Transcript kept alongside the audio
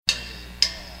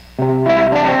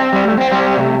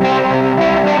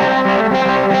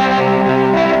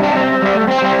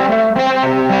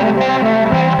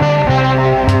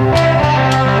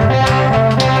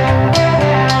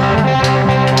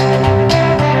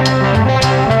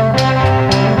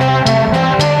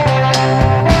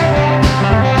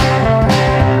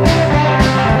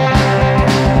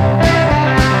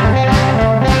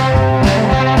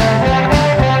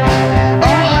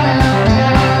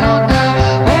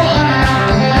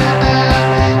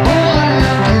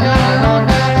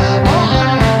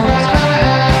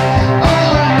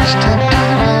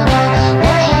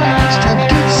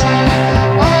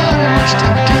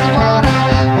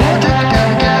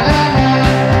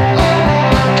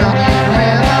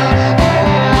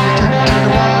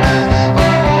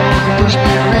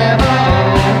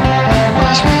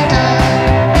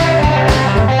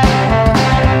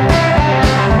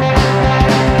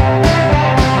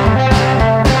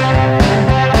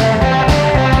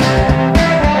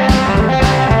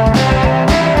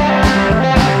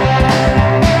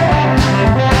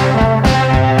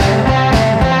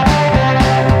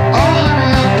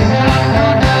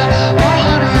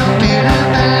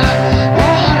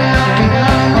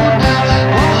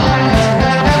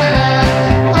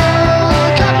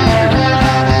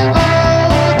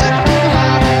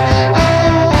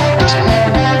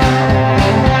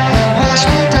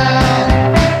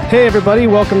Hey everybody,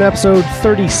 welcome to episode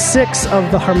 36 of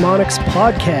the Harmonix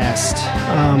podcast.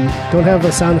 Don't have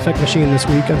a sound effect machine this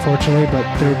week, unfortunately, but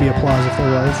there would be applause if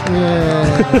there was.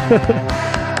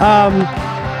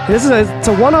 Yeah. It's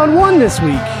a one-on-one this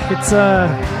week. It's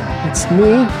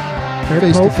me,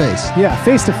 face to face. Yeah,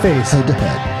 face to face, head to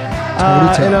head,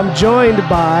 and I'm joined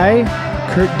by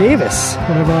Kurt Davis,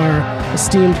 one of our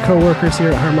esteemed co-workers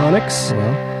here at Harmonix.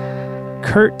 Hello.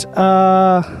 Kurt,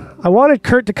 I wanted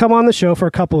Kurt to come on the show for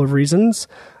a couple of reasons.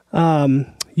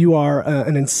 You are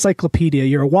an encyclopedia.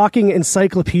 You're a walking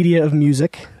encyclopedia of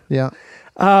music. Yeah.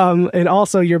 And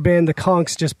also your band, The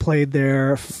Conks, just played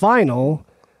their final,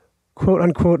 quote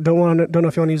unquote, don't know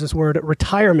if you want to use this word,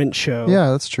 retirement show. Yeah,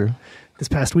 that's true. This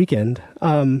past weekend.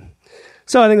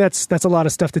 So I think that's a lot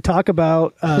of stuff to talk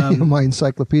about. My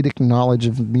encyclopedic knowledge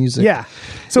of music. Yeah.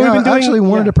 So we've been doing, I actually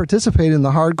wanted to participate in the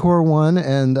hardcore one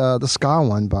and the ska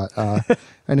one, but I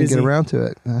didn't get around to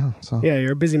it. Yeah,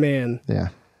 you're a busy man. Yeah.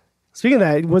 Speaking of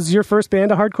that, was your first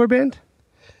band a hardcore band?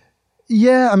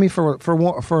 Yeah, I mean, for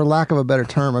lack of a better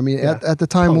term, I mean, at the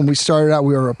time when we started out,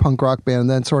 we were a punk rock band. And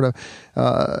then sort of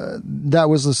that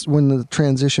was when the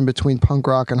transition between punk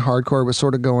rock and hardcore was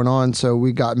sort of going on. So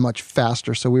we got much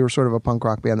faster. So we were sort of a punk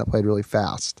rock band that played really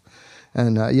fast.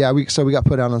 And we got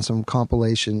put out on some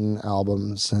compilation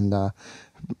albums and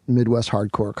Midwest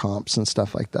hardcore comps and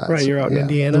stuff like that. Right, so, you're out in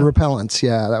Indiana. The Repellents,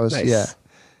 yeah, that was nice. Yeah.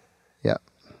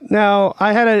 Now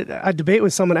I had a debate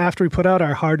with someone after we put out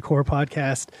our hardcore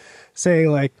podcast,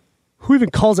 saying like, who even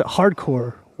calls it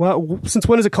hardcore? Well, since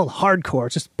when is it called hardcore?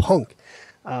 It's just punk.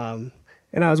 And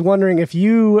I was wondering if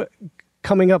you,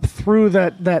 coming up through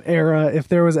that era, if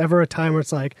there was ever a time where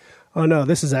it's like, oh no,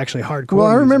 this is actually hardcore. Well,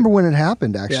 I music. remember when it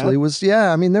happened. Actually,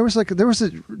 I mean, there was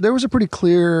a pretty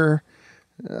clear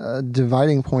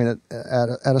dividing point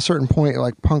at a certain point.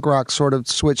 Like punk rock sort of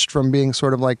switched from being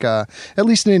sort of like at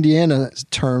least in Indiana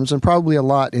terms, and probably a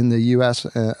lot in the U.S.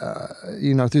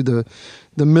 Through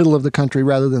the middle of the country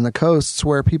rather than the coasts,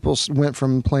 where people went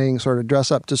from playing sort of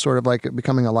dress up to sort of like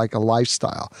becoming a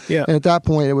lifestyle. Yeah. And at that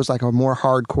point, it was like a more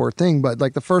hardcore thing. But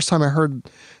like the first time I heard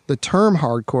the term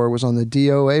hardcore was on the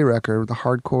DOA record, the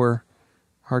Hardcore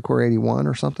 81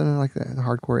 or something like that.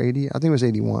 Hardcore 80, I think it was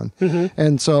 81. Mm-hmm.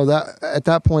 And so that at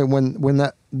that point, when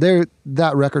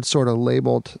that record sort of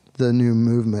labeled the new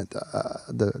movement,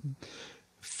 the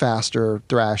faster,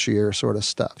 thrashier sort of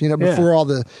stuff. Before all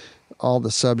the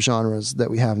subgenres that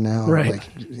we have now, right? Like,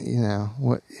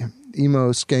 what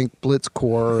emo, skank,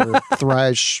 blitzcore,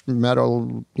 thrash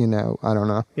metal. I don't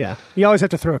know. Yeah, you always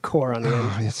have to throw a core on the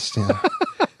end.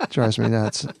 It drives me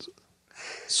nuts.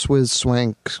 Swizz,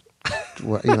 swank.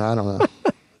 I don't know.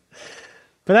 But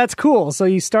that's cool. So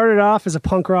you started off as a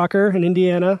punk rocker in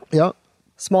Indiana. Yep.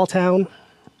 Small town.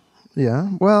 Yeah.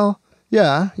 Well.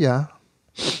 Yeah.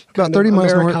 About 30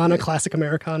 miles north. Americana, classic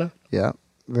Americana. Yeah.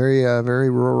 Very, very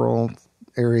rural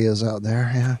areas out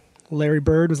there. Yeah. Larry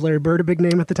Bird, was Larry Bird a big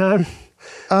name at the time?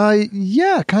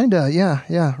 Yeah, kind of.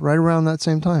 Yeah. Right around that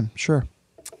same time. Sure.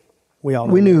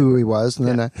 We knew who he was, and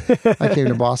then I came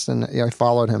to Boston. I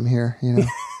followed him here.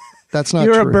 That's not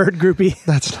You're true. You're a Bird groupie.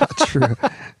 That's not true.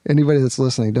 Anybody that's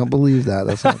listening, don't believe that.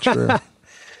 That's not true.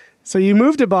 So you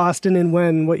moved to Boston in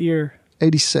what year?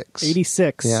 86.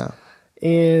 86. Yeah.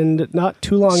 and not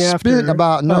too long after... Spent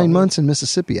about 9 months in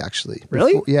Mississippi, actually.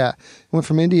 Really? Yeah. Went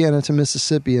from Indiana to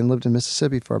Mississippi and lived in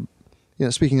Mississippi for,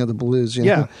 speaking of the blues,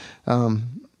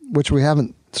 which we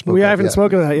haven't spoken We haven't yet.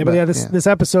 spoken of that yet, but this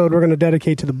episode we're going to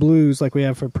dedicate to the blues like we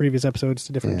have for previous episodes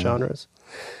to different genres.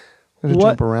 I'm going to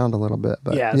jump around a little bit.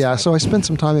 But so I spent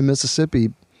some time in Mississippi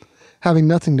having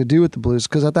nothing to do with the blues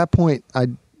because at that point I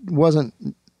wasn't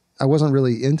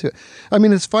really into it. I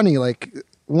mean, it's funny, like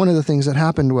one of the things that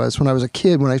happened was when I was a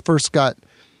kid, when I first got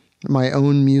my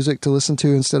own music to listen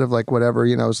to instead of like whatever,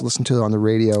 I was listening to it on the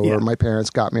radio or my parents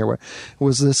got me or what,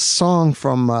 was this song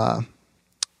from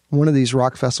one of these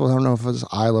rock festivals. I don't know if it was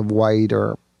Isle of Wight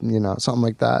or, something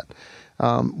like that.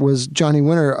 Was Johnny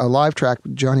Winter, a live track,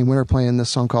 Johnny Winter playing this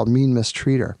song called Mean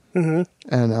Mistreater. Mm-hmm.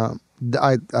 And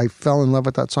I fell in love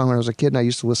with that song when I was a kid, and I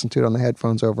used to listen to it on the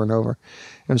headphones over and over.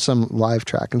 It was some live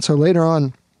track. And so later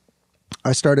on,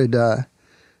 I started, I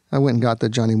went and got the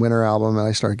Johnny Winter album, and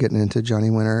I started getting into Johnny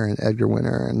Winter and Edgar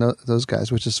Winter and those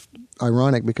guys, which is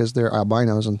ironic because they're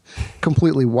albinos and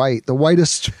completely white, the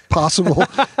whitest possible,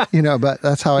 but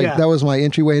that's how that was my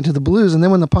entryway into the blues. And then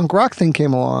when the punk rock thing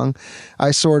came along, I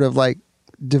sort of like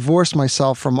divorced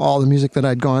myself from all the music that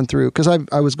I'd gone through because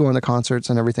I was going to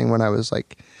concerts and everything when I was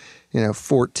like,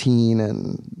 14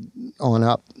 and on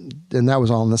up, and that was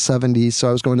all in the 70s. So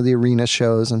I was going to the arena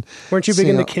shows. And weren't you big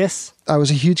into Kiss? I was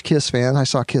a huge Kiss fan. I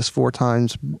saw Kiss 4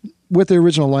 times with the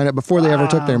original lineup before they ever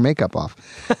took their makeup off.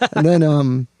 And then,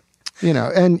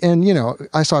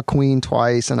 I saw Queen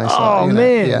twice, and I saw,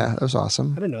 man, that was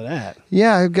awesome. I didn't know that.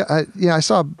 Yeah, I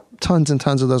saw tons and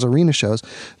tons of those arena shows.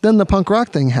 Then the punk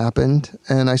rock thing happened,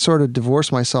 and I sort of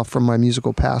divorced myself from my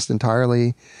musical past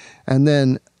entirely. And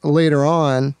then later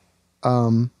on,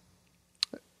 when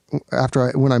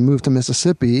I moved to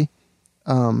Mississippi,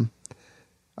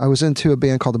 I was into a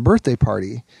band called The Birthday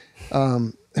Party,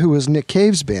 who was Nick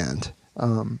Cave's band.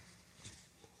 And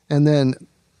then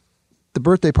The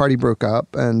Birthday Party broke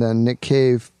up, and then Nick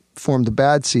Cave formed the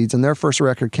Bad Seeds, and their first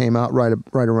record came out right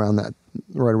around that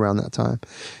time.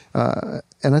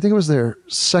 And I think it was their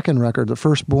second record, The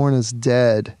Firstborn is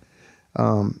Dead,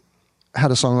 had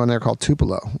a song on there called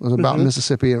Tupelo. It was about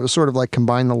Mississippi. And it was sort of like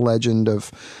combined the legend of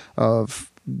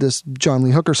this John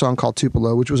Lee Hooker song called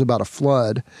Tupelo, which was about a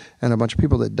flood and a bunch of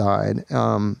people that died.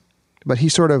 But he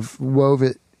sort of wove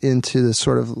it into this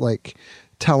sort of like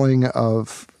telling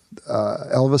of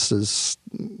Elvis's,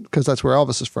 because that's where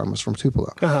Elvis is from, was from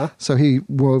Tupelo. Uh-huh. So he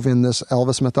wove in this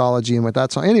Elvis mythology and with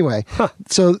that song. Anyway,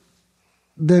 so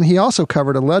then he also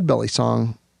covered a Leadbelly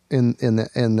song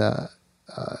around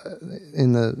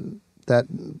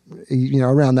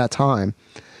that time.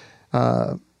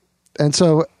 And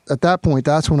so at that point,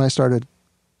 that's when I started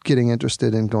getting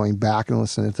interested in going back and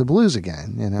listening to the blues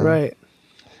again, Right.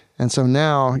 And so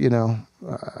now,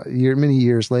 many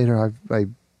years later, I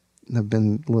have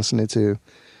been listening to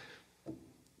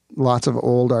lots of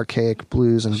old archaic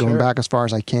blues and going back as far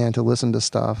as I can to listen to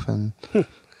stuff and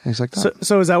things like that.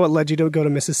 So is that what led you to go to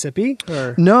Mississippi?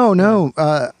 Or? No.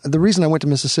 The reason I went to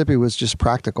Mississippi was just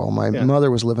practical. My mother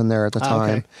was living there at the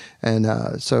time. Okay.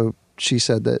 And so she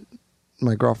said that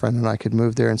my girlfriend and I could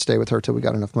move there and stay with her till we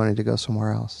got enough money to go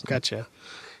somewhere else. Gotcha.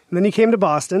 And then you came to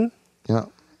Boston. Yeah.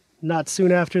 Not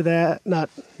soon after that, not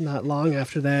long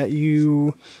after that,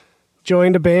 you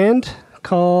joined a band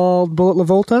called Bullet La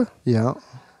Volta. Yeah.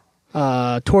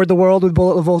 Toured the world with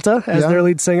Bullet La Volta as their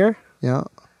lead singer. Yeah.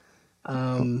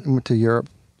 Went to Europe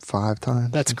 5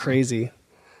 times. That's crazy.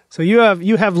 So you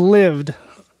have lived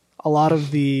a lot of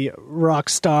the rock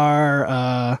star.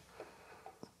 I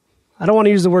don't want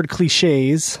to use the word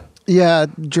cliches. Yeah,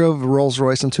 drove a Rolls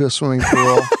Royce into a swimming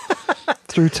pool,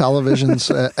 threw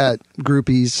televisions at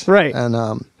groupies, right?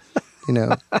 And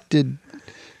did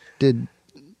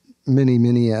many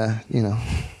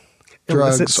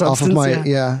drugs off of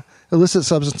my illicit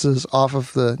substances off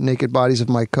of the naked bodies of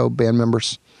my co-band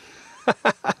members.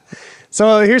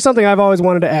 So here's something I've always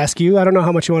wanted to ask you. I don't know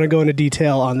how much you want to go into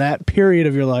detail on that period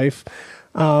of your life,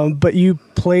 but you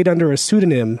played under a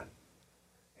pseudonym.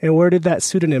 And where did that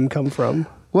pseudonym come from?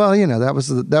 Well, that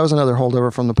was another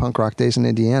holdover from the punk rock days in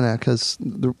Indiana, because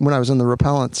when I was in the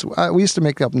Repellents, we used to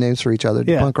make up names for each other.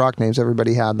 The punk rock names,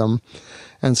 everybody had them.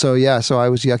 And so I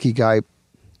was Yucky Guy,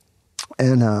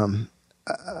 and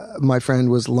my friend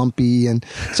was Lumpy. And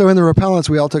so in the Repellents,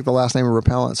 we all took the last name of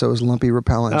Repellent. So it was Lumpy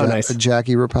Repellent, nice.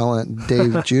 Jackie Repellent,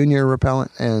 Dave Jr.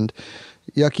 Repellent, and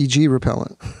Yucky G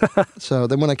Repellent. So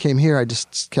then when I came here, I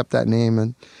just kept that name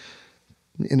and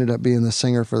ended up being the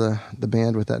singer for the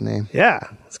band with that name. Yeah.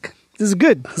 This is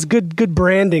good. It's good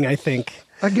branding, I think.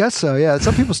 I guess so. Yeah,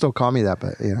 some people still call me that,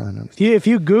 but you know, If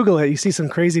you Google it, you see some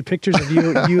crazy pictures of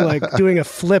you like doing a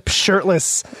flip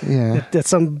shirtless. Yeah, at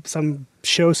some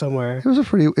show somewhere. it was a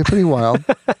pretty wild,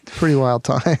 pretty wild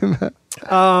time.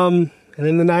 And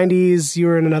in the 90s, you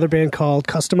were in another band called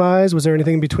Customize. Was there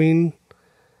anything in between?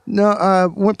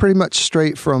 No, went pretty much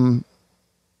straight from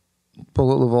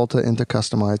Bullet La Volta into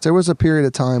Customize. There was a period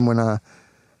of time when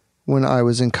I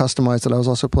was in Customize that I was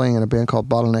also playing in a band called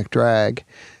Bottleneck Drag.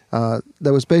 That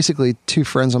was basically two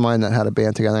friends of mine that had a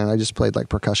band together, and I just played like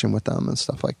percussion with them and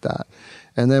stuff like that.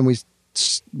 And then we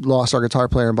lost our guitar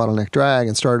player in Bottleneck Drag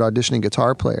and started auditioning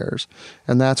guitar players.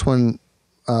 And that's when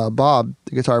Bob,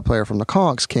 the guitar player from the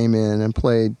Conchs, came in and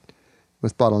played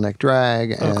with Bottleneck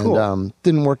Drag, and cool.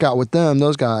 Didn't work out with them,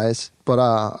 those guys.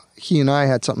 But he and I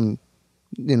had something,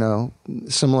 you know,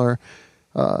 similar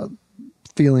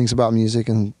feelings about music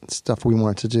and stuff we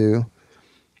wanted to do.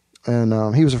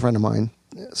 And he was a friend of mine,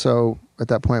 so at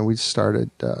that point we started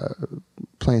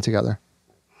playing together.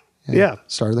 Yeah,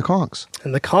 started the Conchs.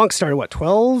 And the Conchs started what,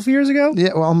 12 years ago?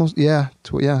 Yeah, well, almost. Yeah,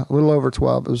 a little over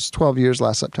 12. It was 12 years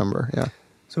last September. Yeah.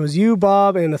 So it was you,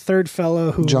 Bob, and a third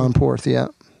fellow who... John Porth, yeah.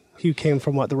 He came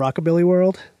from what, the rockabilly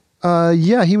world?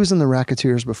 Yeah, he was in the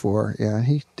Racketeers before. Yeah,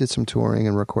 he did some touring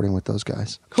and recording with those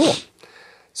guys. Cool.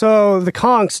 So the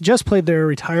Conchs just played their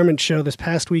retirement show this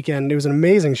past weekend. It was an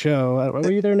amazing show.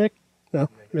 Were you there, Nick? No,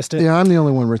 missed it. Yeah, I'm the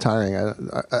only one retiring.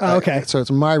 Okay. So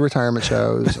it's my retirement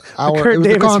show. It was the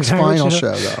Davis Conchs' final retirement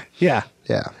show, though. Yeah.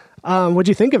 Yeah. What'd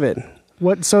you think of it?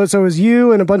 So it was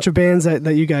you and a bunch of bands that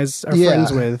you guys are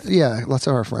friends with. Yeah, lots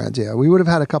of our friends, yeah. We would have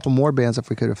had a couple more bands if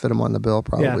we could have fit them on the bill,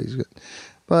 probably. Yeah.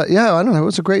 But yeah, I don't know. It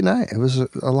was a great night. It was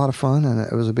a lot of fun, and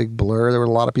it was a big blur. There were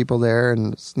a lot of people there,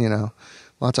 and, you know,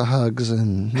 lots of hugs,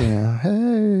 and, you know,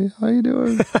 hey, how you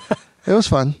doing? It was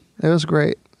fun. It was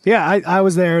great. Yeah, I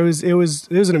was there. It was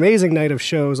an amazing night of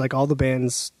shows. Like, all the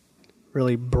bands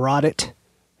really brought it,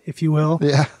 if you will.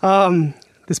 Yeah.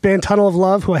 This band, Tunnel of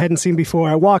Love, who I hadn't seen before,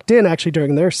 I walked in actually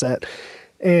during their set,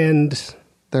 and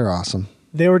they're awesome.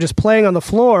 They were just playing on the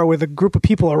floor with a group of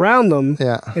people around them,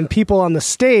 and people on the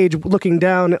stage looking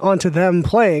down onto them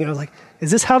playing. And I was like,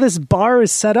 is this how this bar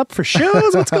is set up for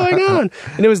shows? What's going on?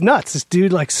 And it was nuts. This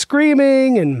dude like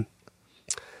screaming, and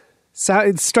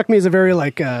it struck me as a very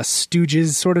like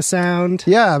Stooges sort of sound.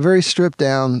 Yeah, very stripped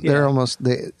down. Yeah. They're almost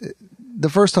the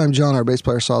first time John, our bass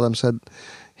player, saw them, said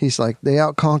he's like, they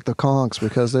out-conked the Conchs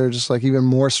because they're just like even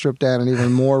more stripped down and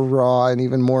even more raw and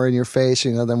even more in your face,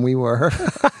 you know, than we were.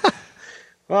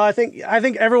 Well, I think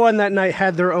everyone that night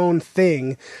had their own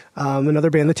thing. Another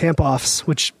band, the Tamp-Offs,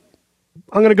 which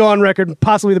I'm going to go on record,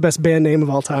 possibly the best band name of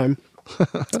all time.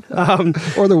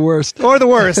 Or the worst. Or the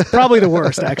worst. Probably the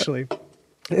worst, actually,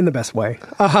 in the best way.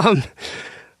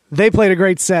 They played a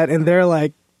great set, and they're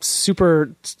like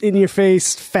super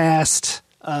in-your-face, fast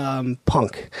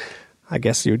punk, I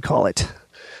guess you would call it.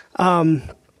 And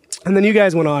then you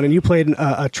guys went on, and you played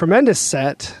a tremendous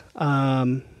set.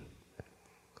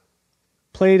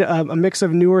 Played a mix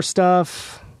of newer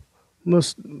stuff,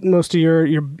 most of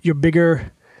your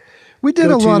bigger. We did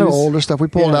go-tos. A lot of older stuff. We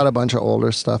pulled out a bunch of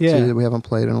older stuff too that we haven't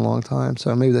played in a long time.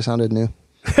 So maybe they sounded new.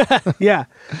 Yeah,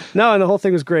 no, and the whole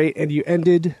thing was great. And you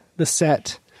ended the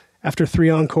set after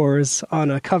 3 encores on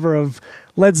a cover of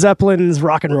Led Zeppelin's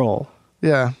 "Rock and Roll."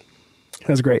 Yeah, that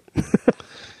was great.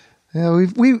 Yeah,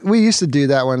 we used to do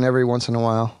that one every once in a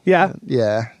while. Yeah,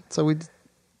 yeah. So we.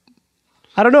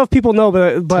 I don't know if people know,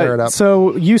 but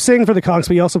so you sing for the Conchs,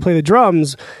 but you also play the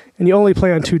drums, and you only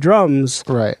play on 2 drums.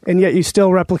 Right. And yet you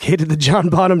still replicated the John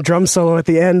Bonham drum solo at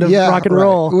the end of Rock and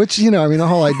Roll. Which, you know, I mean, the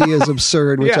whole idea is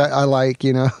absurd, which I like,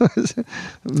 you know,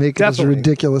 make it as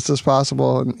ridiculous as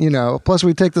possible. And, you know, plus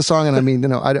we take the song, and I mean, you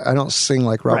know, I don't sing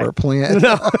like Robert Plant.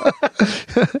 No.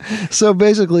 So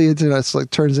basically, it's, you know, it's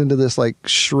like turns into this like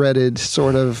shredded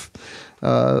sort of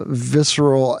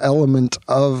visceral element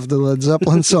of the Led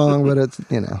Zeppelin song, but it's,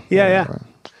 you know. Yeah.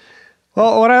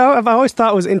 Well, what I've always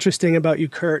thought was interesting about you,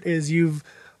 Kurt, is you've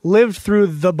lived through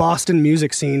the Boston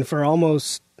music scene for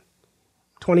almost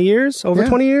 20 years, over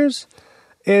 20 years.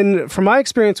 And from my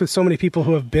experience with so many people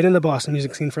who have been in the Boston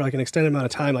music scene for like an extended amount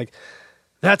of time, like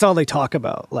that's all they talk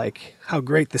about, like how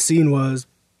great the scene was,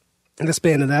 and this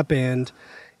band and that band.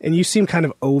 And you seem kind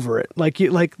of over it. Like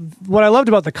what I loved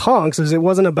about the Conchs is it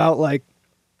wasn't about like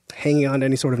hanging on to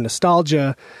any sort of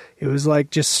nostalgia. It was like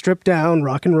just stripped down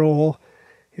rock and roll.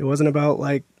 It wasn't about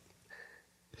like.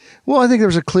 Well, I think there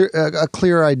was a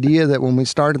clear idea that when we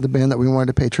started the band that we wanted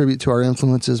to pay tribute to our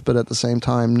influences, but at the same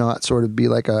time not sort of be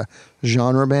like a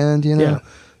genre band, you know. Yeah.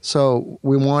 So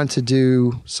we wanted to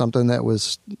do something that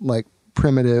was like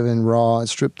primitive and raw and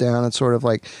stripped down. It's sort of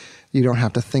like you don't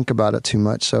have to think about it too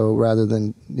much. So rather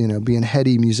than, being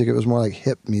heady music, it was more like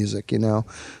hip music,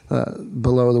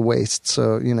 below the waist.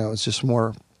 So, it's just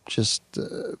more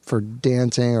for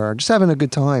dancing or just having a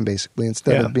good time, basically,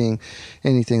 instead of being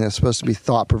anything that's supposed to be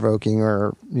thought-provoking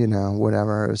or,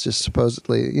 whatever. It was just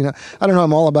supposedly, I don't know,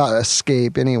 I'm all about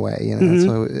escape anyway,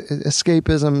 So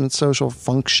escapism and social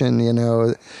function,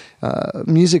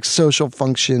 music's social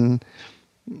function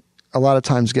a lot of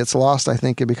times gets lost, I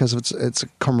think, because it's a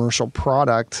commercial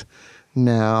product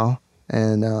now,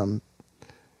 and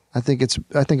I think it's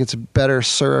better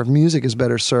served. Music is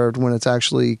better served when it's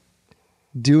actually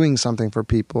doing something for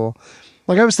people.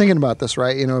 Like I was thinking about this,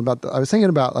 right?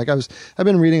 I've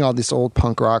been reading all these old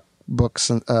punk rock books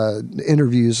and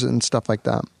interviews and stuff like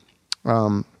that.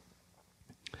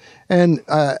 And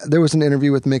there was an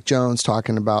interview with Mick Jones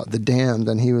talking about the Damned,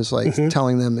 and he was like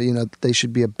telling them that, they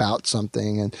should be about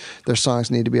something and their songs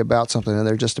need to be about something and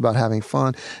they're just about having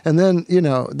fun. And then,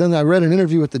 then I read an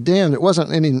interview with the Damned. It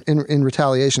wasn't in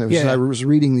retaliation. It was just, I was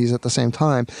reading these at the same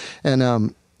time.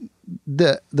 And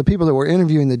the people that were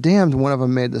interviewing the Damned, one of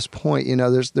them made this point,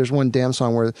 there's one Damned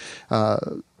song where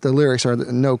the lyrics are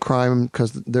no crime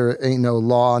because there ain't no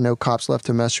law, no cops left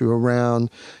to mess you around,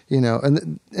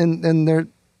 and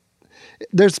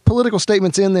there's political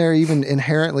statements in there, even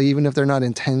inherently, even if they're not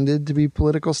intended to be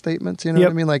political statements. You know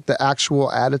what I mean? Like the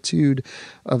actual attitude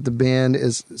of the band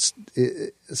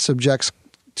it subjects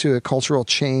to a cultural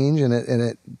change, and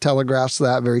it telegraphs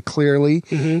that very clearly.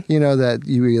 That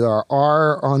you either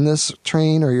are on this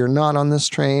train or you're not on this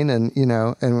train, and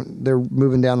and they're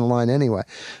moving down the line anyway.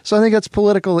 So I think that's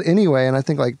political anyway, and I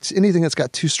think like anything that's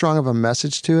got too strong of a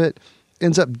message to it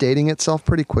ends up dating itself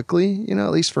pretty quickly, at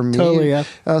least for me. Totally, yeah.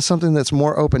 Something that's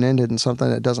more open-ended and something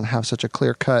that doesn't have such a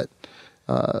clear-cut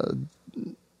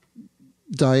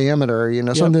diameter,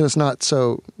 something that's not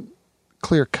so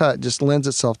clear-cut just lends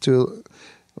itself to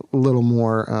a little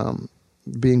more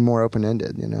being more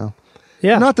open-ended,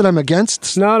 Yeah. Not that I'm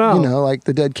against, no. Like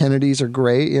the Dead Kennedys are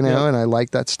great, and I like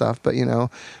that stuff, but,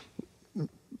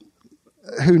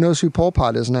 who knows who Pol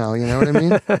Pot is now? You know what I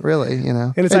mean? Really,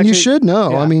 And actually, you should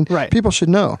know. I mean, people should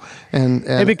know. And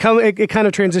it kind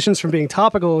of transitions from being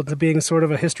topical to being sort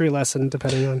of a history lesson,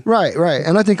 depending on right.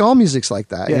 And I think all music's like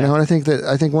that. And I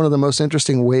think one of the most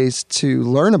interesting ways to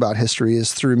learn about history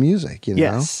is through music.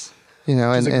 Yes.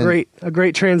 And a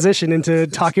great transition into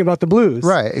talking about the blues.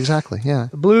 Right. Exactly. Yeah.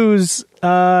 The blues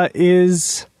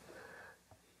is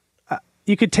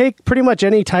you could take pretty much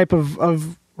any type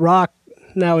of rock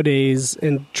nowadays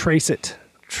and trace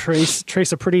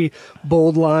a pretty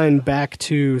bold line back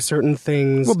to certain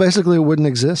things. Well, basically, it wouldn't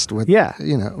exist with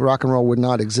rock and roll would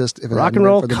not exist if it rock and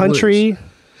roll, country.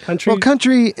 Well,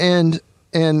 country and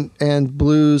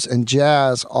blues and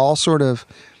jazz all sort of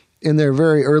in their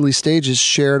very early stages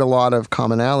shared a lot of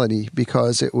commonality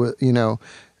because it was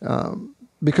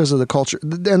because of the culture,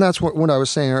 and that's what I was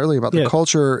saying earlier about the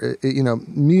culture.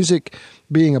 Music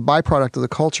being a byproduct of the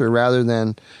culture rather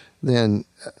than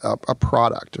a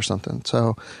product or something.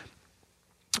 So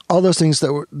all those things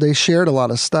they shared a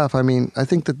lot of stuff. I mean, I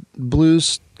think the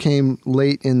blues came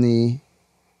late in the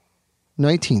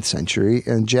 19th century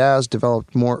and jazz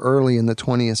developed more early in the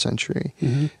 20th century.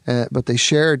 But they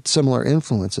shared similar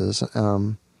influences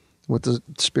with the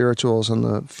spirituals and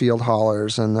the field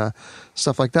hollers and the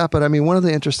stuff like that. But I mean, one of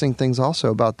the interesting things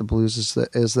also about the blues is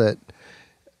that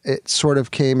it sort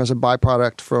of came as a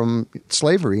byproduct from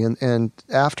slavery. And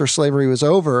after slavery was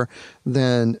over,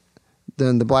 then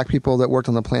the black people that worked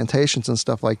on the plantations and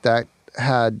stuff like that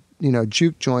had,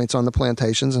 juke joints on the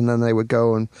plantations, and then they would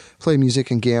go and play music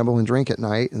and gamble and drink at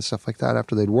night and stuff like that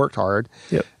after they'd worked hard.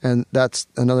 Yep. And that's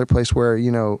another place where,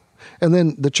 and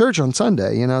then the church on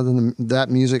Sunday, then that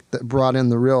music that brought in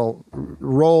the real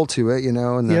roll to it,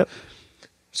 and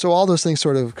so all those things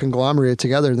sort of conglomerated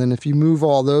together. Then if you move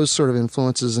all those sort of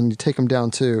influences and you take them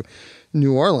down to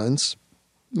New Orleans,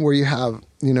 where you have,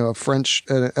 a French,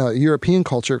 European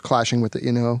culture clashing with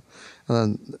it,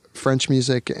 French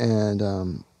music and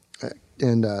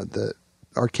the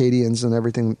Arcadians and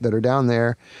everything that are down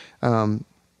there,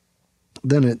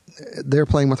 then they're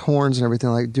playing with horns and everything,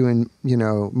 like doing,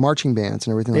 marching bands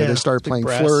and everything. They started playing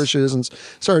flourishes and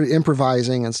started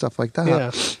improvising and stuff like that.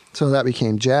 Yeah. So that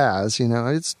became jazz.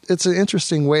 It's an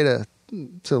interesting way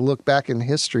to look back in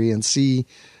history and see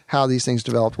how these things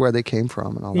developed, where they came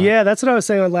from, and all that. Yeah, that's what I was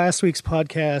saying on last week's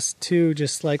podcast too.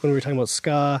 Just like when we were talking about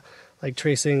ska, like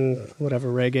tracing whatever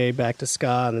reggae back to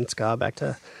ska, and then ska back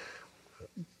to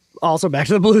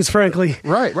the blues, frankly.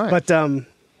 Right. But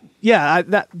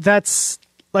that's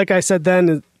like I said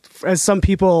then. As some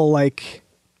people like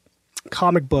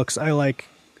comic books, I like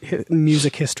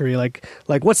music history, like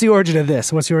what's the origin of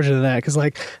this? What's the origin of that? Because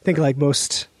like I think like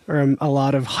most or a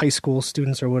lot of high school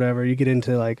students or whatever, you get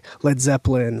into like Led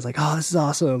Zeppelin. It's like, oh, this is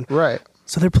awesome. Right.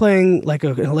 So they're playing like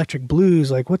an electric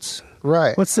blues. Like what's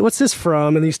this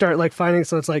from? And you start like finding,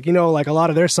 so it's like, you know, like a lot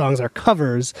of their songs are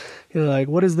covers. You're like,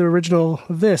 what is the original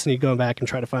of this? And you go back and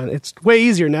try to find it. It's way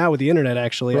easier now with the internet,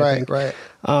 actually. I think. Right.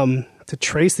 To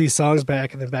trace these songs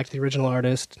back and then back to the original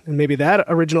artist. And maybe that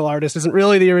original artist isn't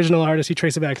really the original artist. You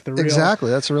trace it back to the real. Exactly.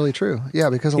 That's really true. Yeah,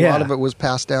 because a lot of it was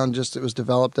passed down, just it was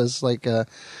developed as like a,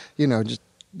 you know, just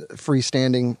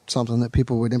freestanding something that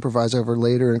people would improvise over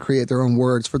later and create their own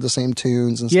words for the same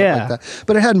tunes and stuff like that.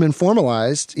 But it hadn't been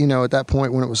formalized, you know, at that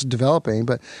point when it was developing.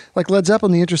 But like Led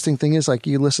Zeppelin, the interesting thing is like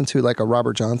you listen to like a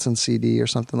Robert Johnson CD or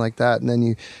something like that, and then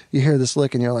you hear this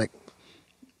lick and you're like,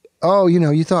 oh, you know,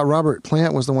 you thought Robert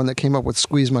Plant was the one that came up with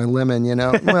Squeeze My Lemon, you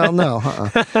know? Well, no,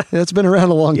 it's been around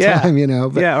a long time, you know.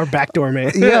 But, or Backdoor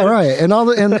Man. Yeah, right. And all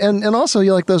the and also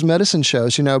you like those medicine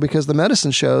shows, you know, because the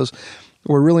medicine shows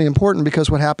were really important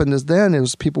because what happened is then it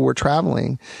was people were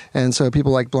traveling. And so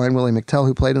people like Blind Willie McTell,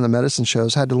 who played in the medicine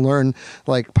shows, had to learn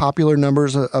like popular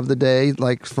numbers of the day,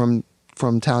 like from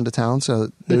town to town. So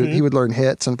he would learn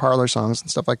hits and parlor songs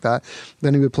and stuff like that.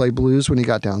 Then he would play blues when he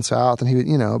got down south, and he would,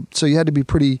 you know, so you had to be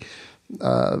pretty,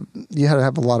 you had to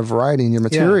have a lot of variety in your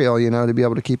material, you know, to be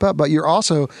able to keep up. But you're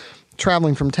also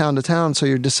traveling from town to town, so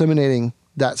you're disseminating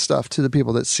that stuff to the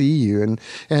people that see you,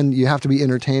 and you have to be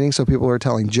entertaining, so people are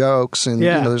telling jokes, and you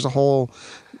know, there's a whole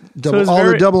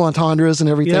the double entendres and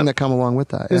everything that come along with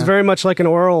that. It's very much like an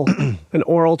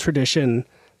oral tradition,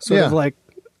 sort of like,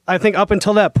 I think up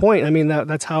until that point, I mean,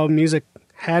 that's how music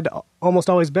had almost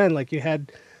always been. Like you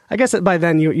had, I guess by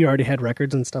then you already had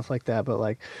records and stuff like that, but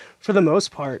like for the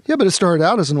most part. Yeah, but it started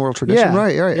out as an oral tradition,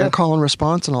 right. Yeah. And call and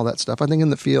response and all that stuff. I think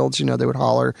in the fields, you know, they would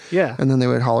holler, and then they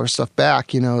would holler stuff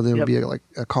back, you know, there would be like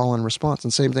a call and response.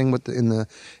 And same thing with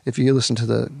if you listen to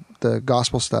the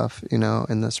gospel stuff, you know,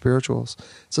 and the spirituals,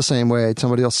 it's the same way.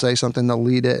 Somebody will say something, they'll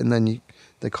lead it, and then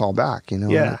they call back, you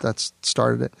know, and that's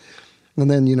started it. And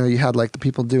then, you know, you had like the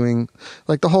people doing,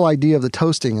 like the whole idea of the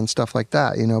toasting and stuff like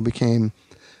that, you know, became,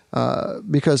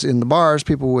 because in the bars,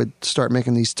 people would start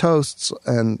making these toasts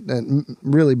and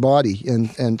really baudy,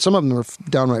 and some of them were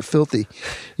downright filthy,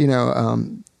 you know,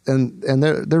 and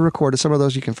they're recorded. Some of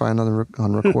those you can find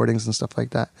on recordings and stuff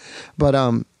like that. But,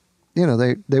 you know,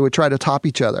 they would try to top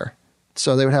each other.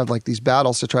 So they would have like these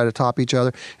battles to try to top each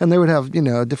other, and they would have, you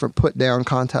know, different put down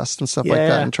contests and stuff like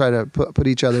that, and try to put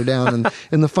each other down and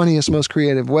in the funniest, most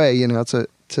creative way, you know, so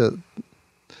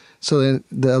then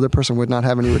the other person would not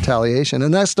have any retaliation,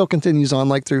 and that still continues on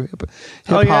like through hip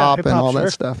hop and all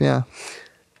that stuff. Yeah.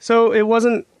 So it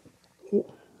wasn't.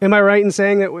 Am I right in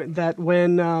saying that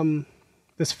when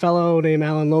this fellow named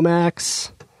Alan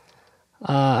Lomax,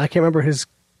 I can't remember his.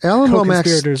 Alan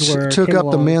Lomax took up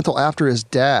the mantle after his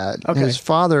dad. Okay. His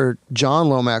father, John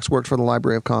Lomax, worked for the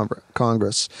Library of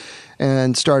Congress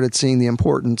and started seeing the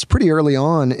importance pretty early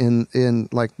on in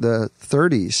like the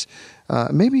 30s,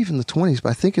 maybe even the 20s, but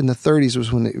I think in the 30s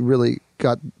was when it really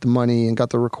got the money and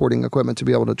got the recording equipment to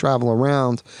be able to travel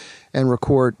around and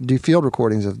do field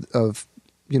recordings of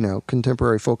you know,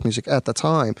 contemporary folk music at the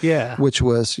time. Yeah. Which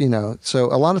was, you know, so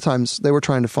a lot of times they were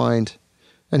trying to find.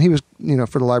 And he was, you know,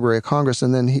 for the Library of Congress,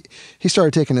 and then he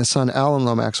started taking his son Alan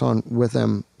Lomax on with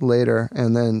him later,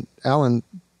 and then Alan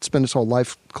spent his whole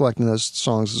life collecting those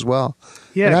songs as well.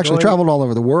 Yeah, and actually traveled all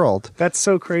over the world. That's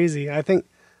so crazy. I think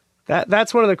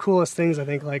that's one of the coolest things. I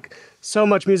think like so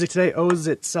much music today owes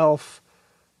itself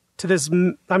to this.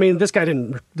 I mean, this guy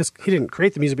he didn't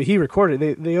create the music, but he recorded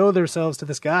it. They owe themselves to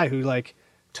this guy who like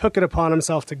took it upon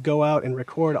himself to go out and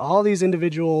record all these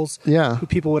individuals who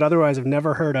people would otherwise have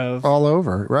never heard of. All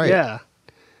over, right. Yeah.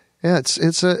 Yeah,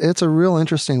 it's a real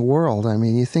interesting world. I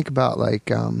mean, you think about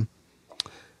like, and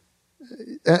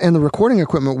the recording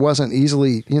equipment wasn't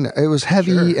easily, you know, it was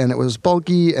heavy and it was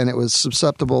bulky and it was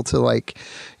susceptible to like,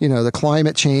 you know, the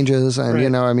climate changes and, you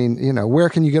know, I mean, you know, where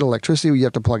can you get electricity? You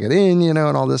have to plug it in, you know,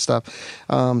 and all this stuff.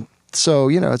 So,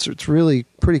 you know, it's really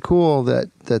pretty cool that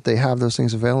they have those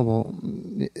things available,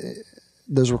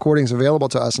 those recordings available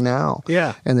to us now.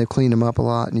 Yeah. And they've cleaned them up a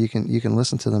lot, and you can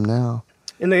listen to them now.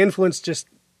 And they influence just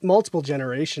multiple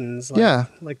generations.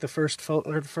 Like the first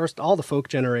all the folk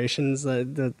generations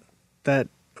that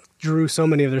drew so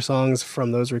many of their songs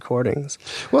from those recordings.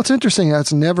 Well, it's interesting.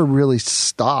 That's never really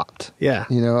stopped. Yeah.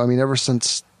 You know, I mean, ever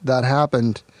since that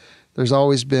happened, there's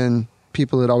always been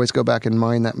people that always go back and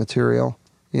mine that material.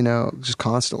 You know, just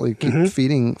constantly keep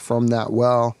feeding from that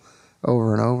well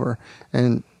over and over.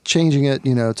 And changing it,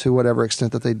 to whatever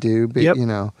extent that they do, be Yep.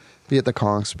 be it the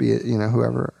Conks, be it,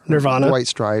 whoever. Nirvana. White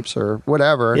Stripes or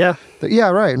whatever. Yeah. Yeah,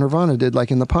 right. Nirvana did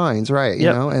like In the Pines, right,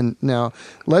 Yep. and now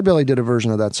Leadbelly did a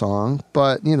version of that song,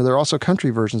 but, there are also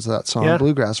country versions of that song, Yeah.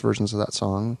 bluegrass versions of that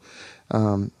song,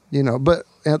 but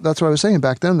that's what I was saying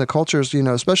back then, the cultures,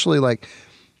 especially like,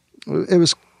 it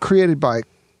was created by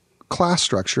class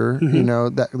structure,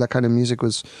 that kind of music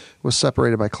was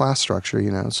separated by class structure,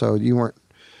 so you weren't,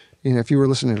 if you were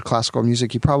listening to classical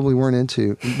music, you probably weren't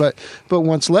into. But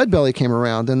once Leadbelly came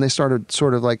around, then they started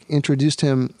sort of like introduced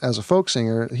him as a folk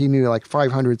singer. He knew like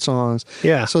 500 songs.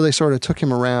 Yeah. So they sort of took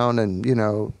him around and,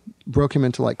 broke him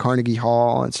into like Carnegie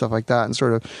Hall and stuff like that. And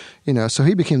sort of, so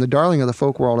he became the darling of the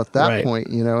folk world at that Right. point,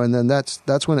 and then that's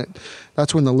when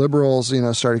the liberals,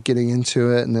 started getting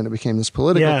into it. And then it became this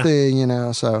political Yeah.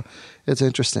 thing, so it's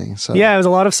interesting. So Yeah, it was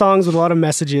a lot of songs with a lot of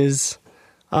messages.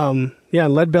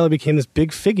 Leadbelly became this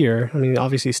big figure. I mean,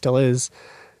 obviously he still is.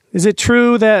 Is it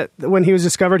true that when he was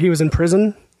discovered, he was in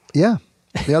prison? Yeah.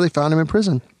 Yeah, they found him in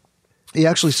prison. He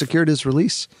actually secured his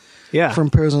release from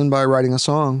prison by writing a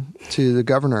song to the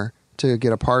governor to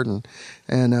get a pardon.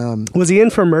 And was he in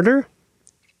for murder?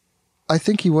 I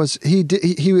think he was. He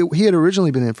had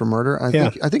originally been in for murder.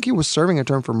 I think he was serving a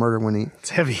term for murder when he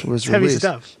It's heavy. was It's heavy released.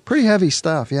 stuff. Pretty heavy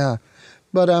stuff, yeah.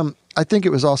 But I think it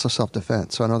was also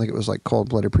self-defense. So I don't think it was like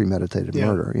cold-blooded, premeditated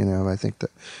murder. I think that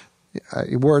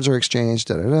words are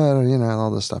exchanged,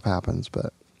 all this stuff happens.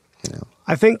 But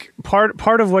I think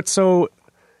part of what's so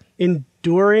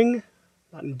enduring,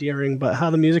 not endearing, but how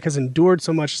the music has endured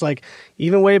so much, is like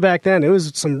even way back then, it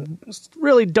was some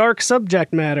really dark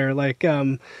subject matter. Like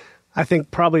I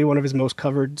think probably one of his most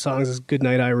covered songs is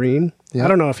 "Goodnight Irene." Yeah. I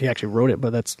don't know if he actually wrote it,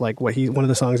 but that's like one of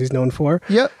the songs he's known for.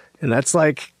 Yep. And that's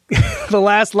like the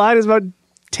last line is about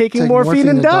taking morphine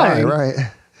and to dying,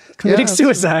 right? committing Yeah,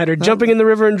 suicide, or jumping in the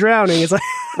river and drowning. It's like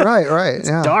right. it's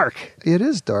Yeah. dark. It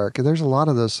is dark. There's a lot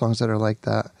of those songs that are like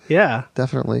that. Yeah,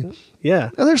 Definitely. yeah,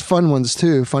 And there's fun ones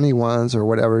too, funny ones or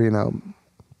whatever,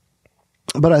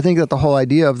 But I think that the whole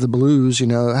idea of the blues,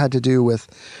 had to do with,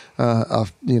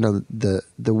 the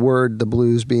word, the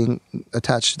blues being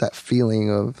attached to that feeling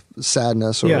of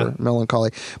sadness or melancholy.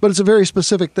 But it's a very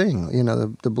specific thing.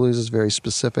 The blues is very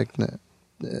specific.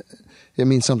 It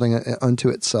means something unto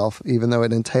itself, even though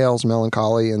it entails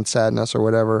melancholy and sadness or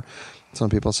whatever. Some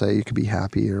people say you could be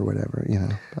happy or whatever,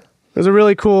 But. There's a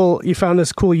really you found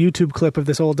this cool YouTube clip of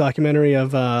this old documentary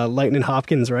of Lightnin'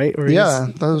 Hopkins, right? Where Yeah,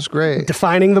 that was great.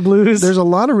 Defining the blues. There's a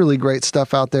lot of really great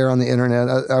stuff out there on the internet.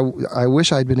 I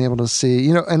wish I'd been able to see,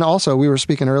 and also we were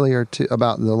speaking earlier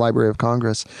about the Library of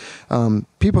Congress.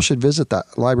 People should visit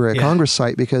that Library of Congress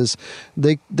site because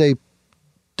they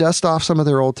dust off some of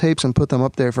their old tapes and put them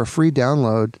up there for free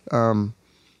download.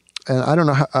 And I don't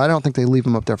know I don't think they leave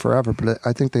them up there forever, but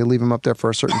I think they leave them up there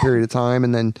for a certain period of time,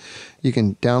 and then you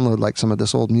can download like some of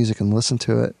this old music and listen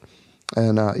to it.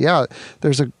 And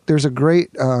there's a great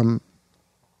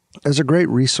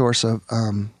resource of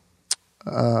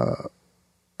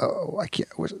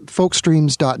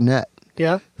folkstreams.net.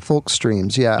 Yeah.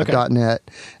 Folkstreams, Okay. .net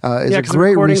is a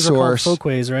great resource.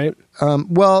 Folkways, right?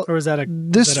 Or is that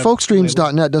this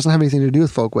folkstreams.net doesn't have anything to do with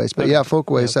Folkways, but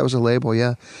Folkways, that was a label,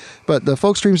 But the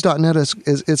folkstreams.net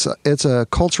it's a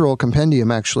cultural compendium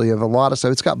actually of a lot of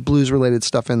stuff. It's got blues related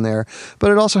stuff in there,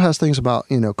 but it also has things about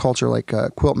culture like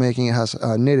quilt making. It has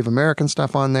Native American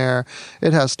stuff on there.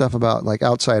 It has stuff about like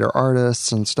outsider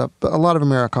artists and stuff, but a lot of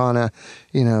Americana.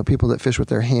 People that fish with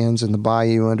their hands in the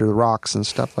bayou under the rocks and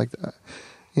stuff like that.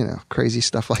 Crazy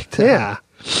stuff like that. Yeah.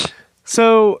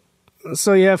 So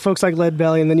you have folks like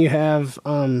Leadbelly, and then you have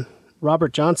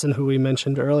Robert Johnson, who we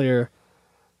mentioned earlier.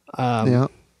 Who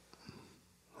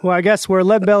I guess where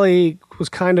Leadbelly was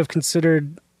kind of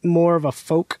considered more of a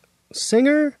folk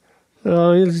singer.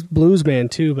 He's a blues man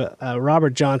too, but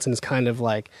Robert Johnson is kind of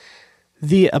like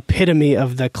the epitome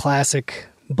of the classic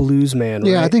blues man.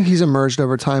 Yeah, right? I think he's emerged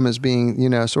over time as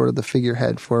being, sort of the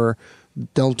figurehead for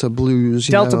Delta blues.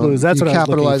 Delta blues, that's what I was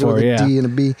looking capitalize it for, with a D and a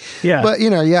B. Yeah. But, he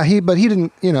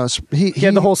didn't, he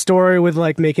had the whole story with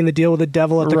like making the deal with the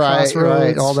devil at the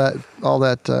crossroads. Right. All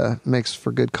that makes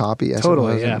for good copy.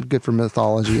 Totally, suppose, yeah. and good for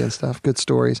mythology and stuff. Good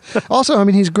stories. Also,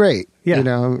 he's great.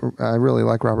 Yeah. I really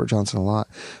like Robert Johnson a lot.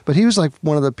 But he was like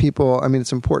one of the people,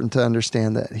 it's important to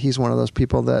understand that he's one of those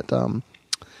people that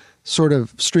sort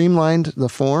of streamlined the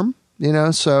form,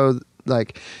 so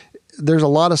like there's a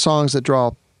lot of songs that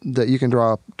you can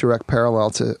draw a direct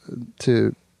parallel to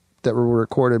that were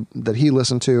recorded that he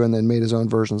listened to and then made his own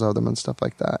versions of them and stuff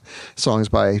like that. Songs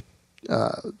by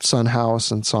Son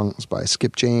House and songs by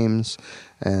Skip James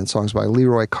and songs by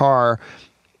Leroy Carr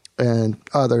and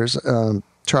others.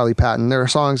 Charlie Patton. There are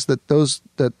songs that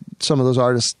some of those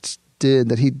artists did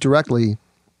that he directly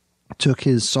took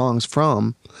his songs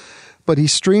from, but he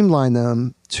streamlined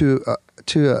them to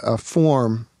a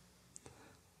form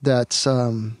that's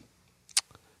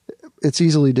it's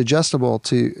easily digestible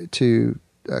to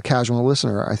a casual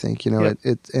listener. I think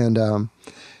it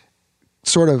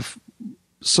sort of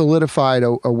solidified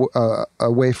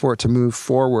a way for it to move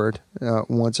forward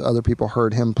once other people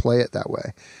heard him play it that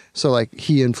way. So like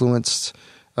he influenced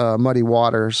Muddy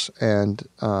Waters and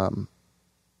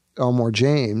Elmore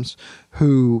James,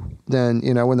 who then,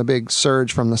 when the big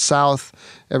surge from the South,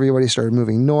 everybody started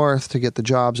moving north to get the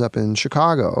jobs up in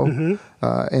Chicago,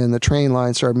 and the train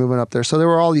line started moving up there. So there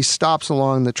were all these stops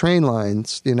along the train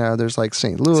lines. There's like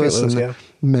St. Louis and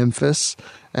Memphis,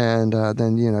 and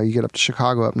then, you get up to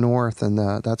Chicago up north, and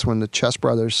that's when the Chess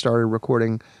Brothers started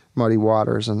recording Muddy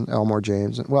Waters and Elmore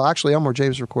James. Well, actually, Elmore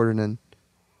James recorded in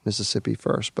Mississippi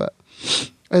first,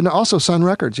 and also Sun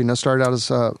Records, started out as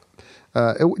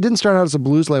it didn't start out as a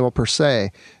blues label per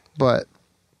se, but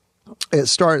they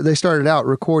started out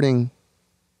recording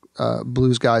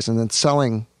blues guys and then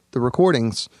selling the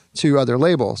recordings to other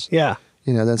labels. Yeah.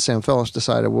 Then Sam Phillips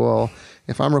decided, well,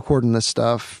 if I'm recording this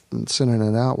stuff and sending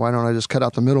it out, why don't I just cut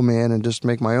out the middleman and just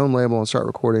make my own label and start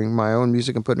recording my own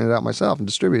music and putting it out myself and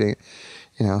distributing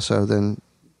it? So then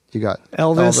you got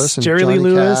Elvis and Jerry Lee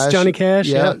Lewis, Johnny Cash.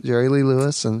 Yeah, Jerry Lee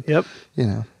Lewis and,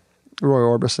 Roy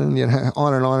Orbison,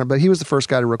 on and on. But he was the first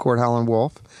guy to record Howlin'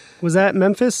 Wolf. Was that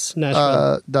Memphis?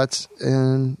 Nashville? That's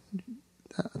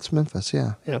Memphis,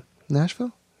 yeah. Yeah.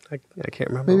 Nashville? I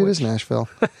can't remember. Maybe it is Nashville.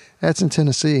 That's in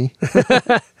Tennessee.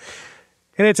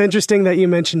 And it's interesting that you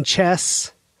mentioned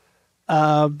chess,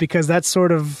 because that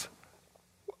sort of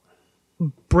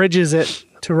bridges it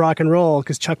to rock and roll,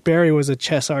 because Chuck Berry was a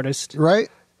chess artist. Right.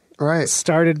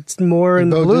 Started more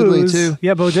in the Bo blues. Diddley, too.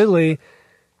 Yeah, Bo Diddley.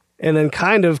 And then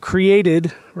kind of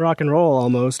created rock and roll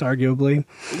almost, arguably.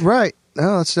 Right.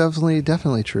 No, that's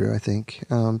definitely true, I think.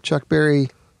 Chuck Berry,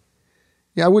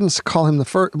 I wouldn't call him the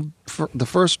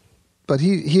first, but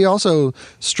he also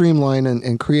streamlined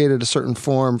and created a certain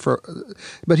form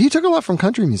but he took a lot from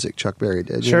country music, Chuck Berry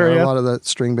did. Sure, a lot of the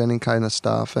string bending kind of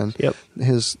stuff, and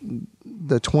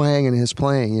the twang in his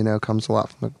playing, comes a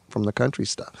lot from the country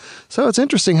stuff. So it's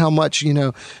interesting how much,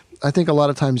 I think a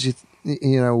lot of times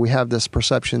we have this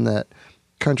perception that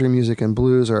country music and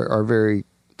blues are very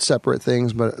separate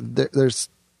things, but there's,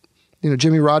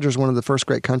 Jimmy Rogers, one of the first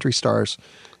great country stars,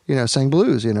 sang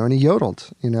blues, and he yodeled,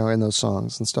 in those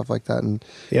songs and stuff like that. And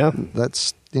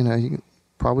that's, you can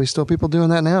probably still people doing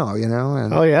that now, and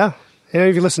oh yeah.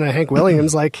 If you listen to Hank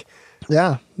Williams,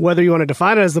 whether you want to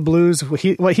define it as the blues,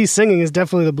 what he's singing is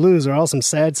definitely the blues. They're all some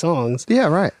sad songs. Yeah.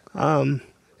 Right.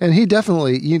 And he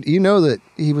definitely, that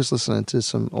he was listening to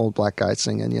some old black guys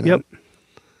singing, Yep.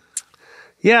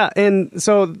 Yeah, and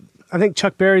so I think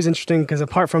Chuck Berry's interesting because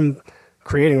apart from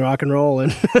creating rock and roll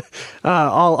and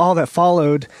all that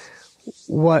followed,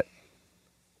 what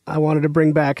I wanted to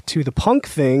bring back to the punk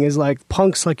thing is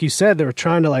punks, like you said, they were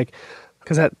trying to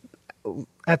because at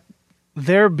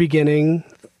their beginning,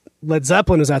 Led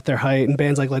Zeppelin was at their height, and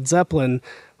bands like Led Zeppelin,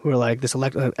 who were like this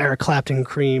Eric Clapton,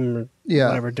 Cream, or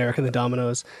whatever, Derek and the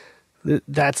Dominoes.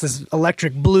 That's this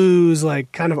electric blues,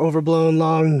 kind of overblown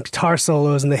long guitar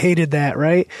solos, and they hated that,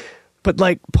 right? But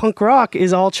punk rock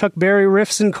is all Chuck Berry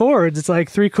riffs and chords. It's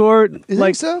 3-chord. You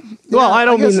think so? Well,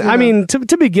 I mean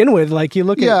to begin with, you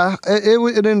look at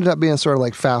it ended up being sort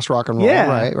of fast rock and roll,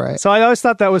 right. So I always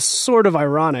thought that was sort of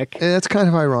ironic. It's kind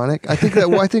of ironic. I think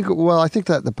that I think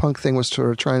that the punk thing was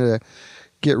sort of trying to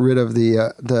get rid of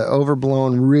the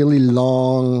overblown, really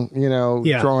long,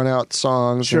 drawn out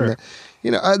songs. Sure.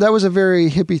 And that was a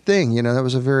very hippie thing. That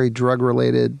was a very drug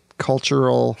related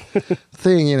cultural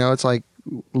thing. It's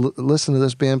listen to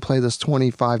this band play this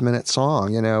 25-minute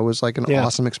song. It was an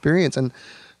awesome experience, and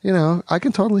I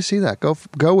can totally see that.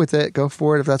 Go with it, go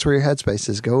for it if that's where your headspace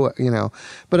is. Go,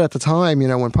 But at the time,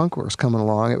 when punk was coming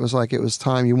along, it was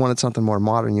time. You wanted something more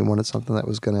modern. You wanted something that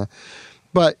was gonna.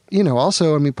 But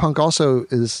also, punk also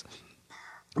is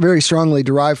very strongly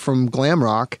derived from glam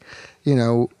rock.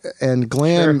 And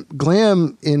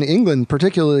glam in England,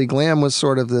 particularly, glam was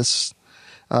sort of this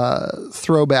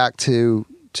throwback to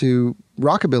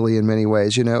rockabilly in many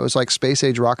ways. It was like space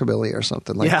age rockabilly or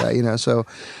something like that. So,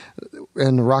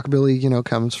 and rockabilly,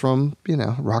 comes from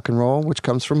rock and roll, which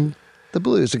comes from the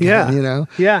blues again.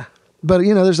 Yeah. But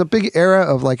there's a big era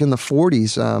of in the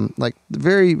 40s,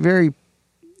 very very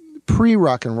pre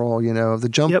rock and roll, of the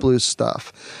jump blues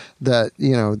stuff that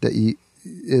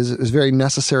is very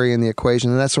necessary in the equation,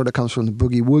 and that sort of comes from the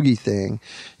boogie woogie thing,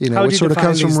 which sort of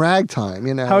comes from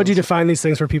ragtime. How would you define these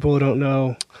things for people who don't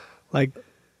know?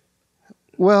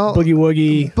 Well, Boogie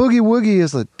Woogie. Boogie Woogie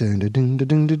is like,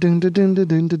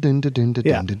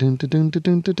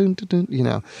 you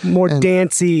know, More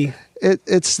dancey.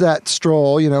 It's that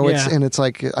stroll, you know, Yeah. and it's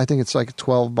like, I think it's like a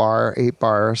 12 bar, 8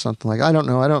 bar or something like, I don't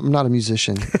know. I'm not a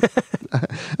musician.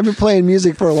 I've been playing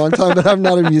music for a long time, but I'm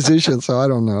not a musician, so I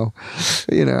don't know,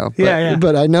 you know,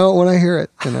 but I know it when I hear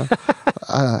it, you know,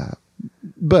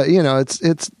 but you know, it's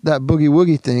that Boogie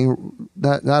Woogie thing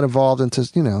that evolved into,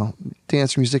 you know,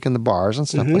 dance music in the bars and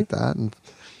stuff like that. And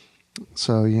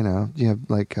so, you know, you have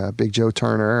like Big Joe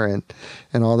Turner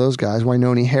and all those guys,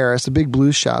 Wynonie Harris, the big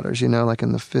blues shouters, you know, like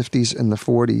in the 50s and the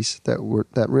 40s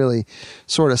that really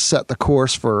sort of set the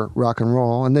course for rock and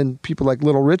roll. And then people like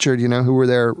Little Richard, you know, who were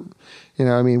there, you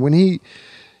know, I mean, when he,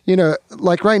 you know,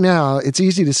 like right now, it's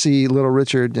easy to see Little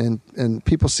Richard and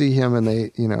people see him and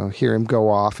they, you know, hear him go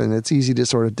off, and it's easy to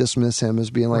sort of dismiss him as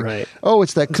being like, oh,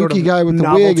 it's that kooky sort of guy with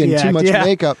the wig and too much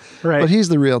makeup. Right. But he's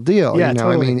the real deal. Yeah, you know,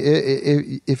 totally. I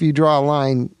mean, if you draw a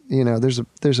line, you know, there's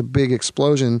a big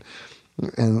explosion,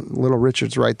 and Little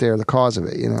Richard's right there, the cause of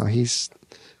it. You know, he's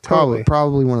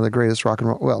probably one of the greatest rock and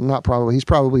roll. Well, not probably. He's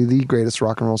probably the greatest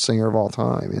rock and roll singer of all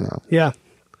time. You know. Yeah.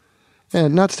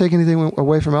 And not to take anything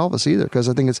away from Elvis either, because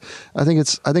I think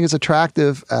it's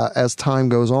attractive as time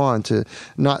goes on to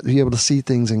not be able to see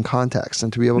things in context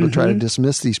and to be able to try to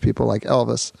dismiss these people like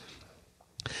Elvis.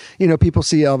 You know, people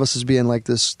see Elvis as being like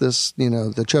this, you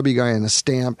know, the chubby guy in a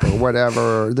stamp or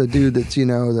whatever, or the dude that's, you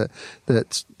know,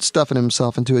 that's stuffing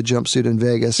himself into a jumpsuit in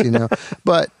Vegas, you know.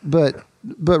 but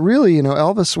really, you know,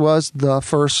 Elvis was the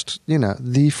first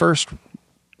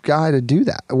guy to do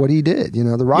that, what he did, you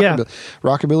know. The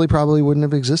rockabilly probably wouldn't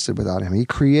have existed without him. He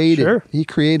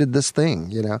created this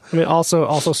thing, you know. I mean,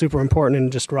 also super important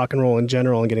in just rock and roll in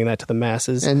general and getting that to the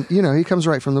masses. And you know, he comes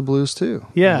right from the blues too.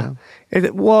 Yeah, you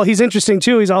know? Well, he's interesting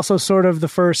too. He's also sort of the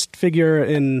first figure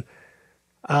in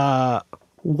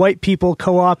white people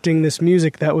co-opting this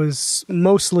music that was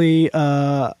mostly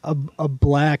a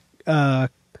black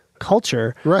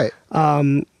culture, right?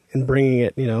 And bringing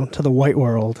it, you know, to the white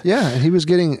world. Yeah, and he was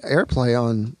getting airplay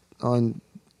on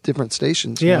different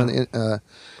stations. Yeah, you know,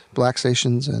 black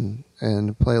stations and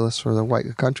playlists for the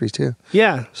white countries too.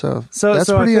 Yeah, so that's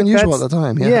pretty unusual at the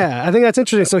time. Yeah, I think that's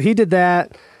interesting. So he did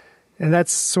that, and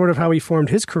that's sort of how he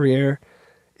formed his career.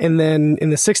 And then in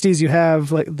the '60s, you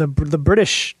have like the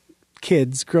British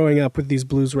kids growing up with these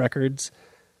blues records,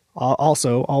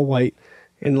 also all white,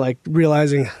 and like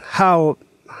realizing how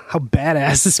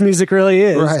badass this music really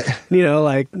is. Right. You know,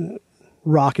 like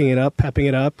rocking it up, pepping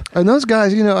it up. And those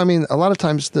guys, you know, I mean, a lot of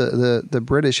times the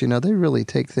British, you know, they really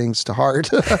take things to heart.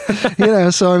 You know,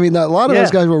 so I mean, a lot of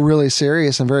those guys were really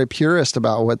serious and very purist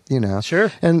about what, you know.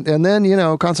 Sure. And then, you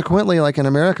know, consequently, like in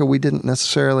America, we didn't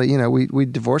necessarily, you know, we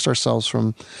divorced ourselves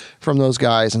from those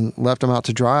guys and left them out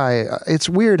to dry. It's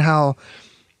weird how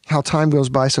time goes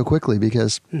by so quickly,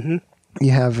 because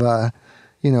you have,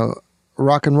 you know,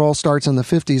 rock and roll starts in the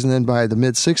 50s, and then by the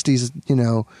mid 60s, you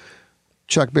know,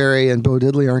 Chuck Berry and Bo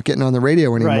Diddley aren't getting on the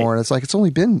radio anymore. Right. And it's like, it's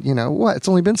only been, you know, what? It's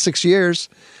only been 6 years.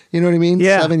 You know what I mean?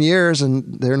 Yeah. 7 years,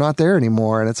 and they're not there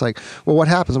anymore. And it's like, well, what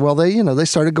happens? Well, they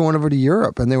started going over to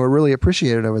Europe, and they were really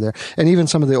appreciated over there. And even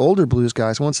some of the older blues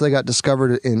guys, once they got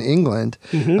discovered in England,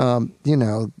 you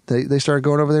know, they started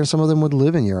going over there, and some of them would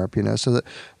live in Europe, you know. So that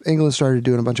England started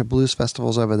doing a bunch of blues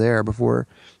festivals over there before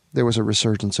there was a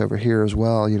resurgence over here as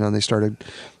well, you know, and they started.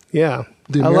 Yeah.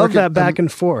 I love that back and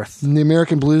forth. The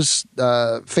American blues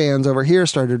fans over here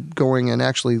started going, and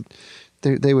actually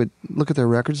they would look at their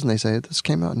records and they say, this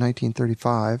came out in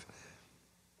 1935.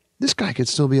 This guy could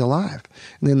still be alive.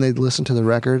 And then they'd listen to the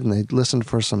record and they'd listen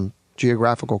for some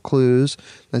geographical clues.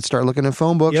 They'd start looking in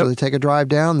phone books, or they'd take a drive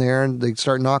down there and they'd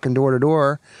start knocking door to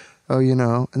door. Oh, you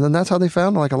know, and then that's how they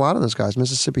found like a lot of those guys.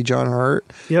 Mississippi John Hurt.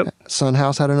 Yep. Son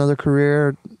House had another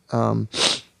career.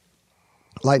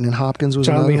 Lightning Hopkins was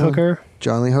John Lee Hooker.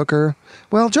 John Lee Hooker.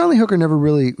 Well, John Lee Hooker never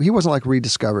really, he wasn't like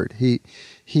rediscovered.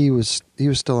 He was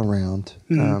still around.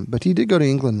 But he did go to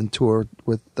England and tour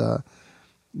with you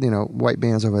know, white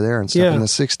bands over there and stuff in the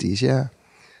 60s, yeah.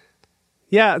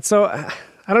 Yeah, so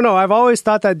I don't know, I've always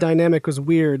thought that dynamic was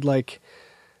weird, like,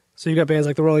 so you got bands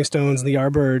like the Rolling Stones, the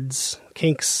Yardbirds,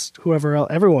 Kinks, whoever else,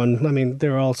 everyone, I mean,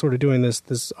 they're all sort of doing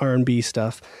this R&B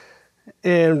stuff.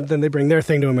 And then they bring their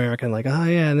thing to America and like, oh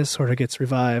yeah, and this sort of gets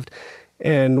revived.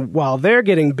 And while they're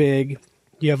getting big,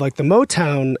 you have like the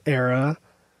Motown era,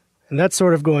 and that's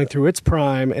sort of going through its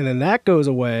prime, and then that goes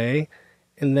away.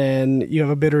 And then you have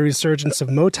a bit of resurgence of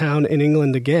Motown in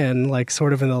England again, like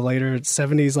sort of in the later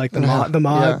 70s, like the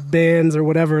mod bands or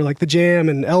whatever, like the Jam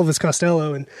and Elvis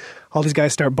Costello, and all these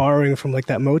guys start borrowing from like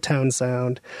that Motown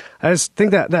sound. I just think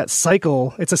that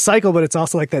cycle, it's a cycle, but it's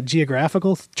also like that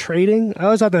geographical trading. I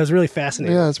always thought that was really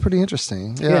fascinating. Yeah, it's pretty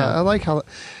interesting. Yeah. I like how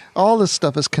all this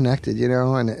stuff is connected,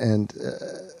 and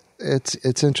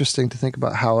it's interesting to think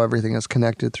about how everything is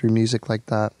connected through music like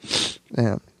that.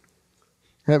 Yeah.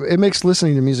 It makes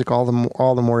listening to music all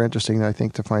the more interesting, I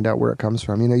think, to find out where it comes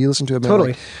from. You listen to a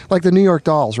band like the New York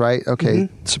Dolls, right? Okay,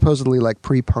 supposedly like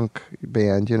pre-punk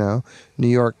band, New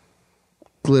York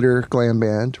glitter glam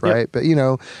band, right? Yep. But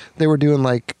they were doing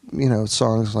like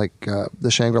songs like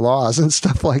the Shangri-Las and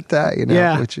stuff like that,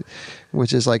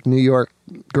 which is like New York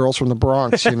girls from the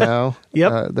Bronx, Yep.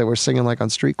 They were singing like on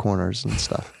street corners and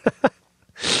stuff.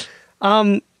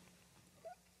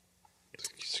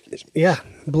 Yeah,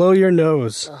 blow your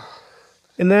nose.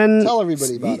 And then tell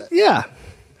everybody about it. Yeah.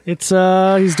 It's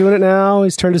he's doing it now.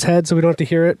 He's turned his head so we don't have to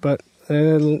hear it, but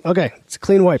okay, it's a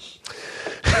clean wipe.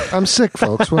 I'm sick,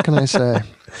 folks. What can I say?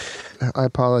 I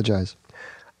apologize.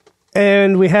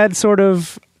 And we had sort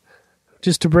of,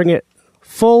 just to bring it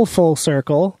full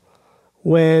circle,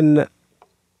 when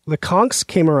the conchs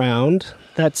came around,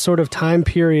 that sort of time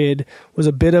period was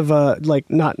a bit of a, like,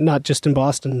 not just in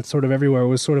Boston, sort of everywhere,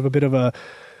 was sort of a bit of a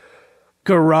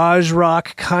garage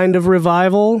rock kind of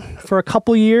revival for a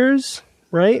couple years,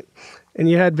 right? And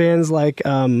you had bands like,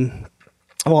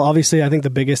 obviously I think the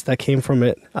biggest that came from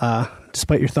it,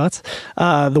 despite your thoughts,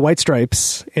 the White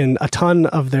Stripes, and a ton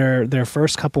of their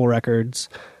first couple records,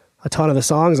 a ton of the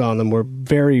songs on them were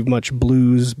very much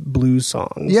blues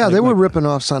songs. Yeah, they were ripping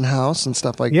off Son House and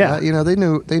stuff like that.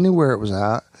 They knew where it was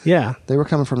at. Yeah. They were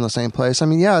coming from the same place. I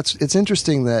mean, yeah, it's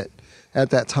interesting that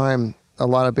at that time a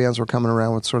lot of bands were coming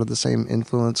around with sort of the same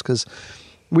influence, because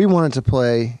we wanted to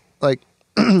play, like,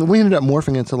 we ended up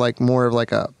morphing into like more of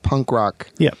like a punk rock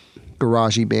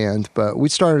garagey band, but we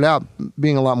started out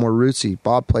being a lot more rootsy.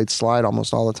 Bob played slide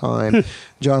almost all the time.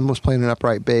 John was playing an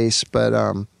upright bass, but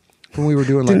when we were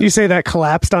doing, didn't you say that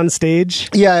collapsed on stage?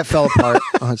 Yeah, it fell apart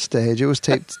on stage. It was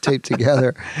taped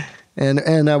together.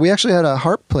 And we actually had a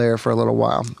harp player for a little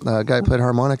while. A guy who played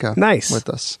harmonica with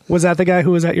us. Was that the guy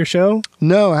who was at your show?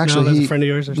 No, actually. No, that's a friend of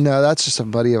yours? No, that's just a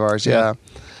buddy of ours, yeah.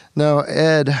 No,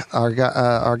 Ed, our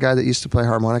guy that used to play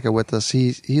harmonica with us,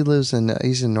 he's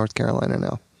in North Carolina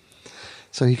now.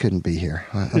 So he couldn't be here,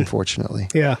 unfortunately.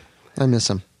 Yeah. I miss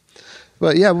him.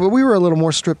 But yeah, we were a little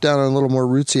more stripped down and a little more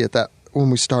rootsy at that when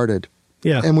we started.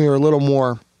 Yeah. And we were a little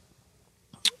more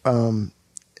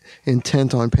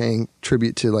intent on paying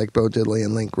tribute to like Bo Diddley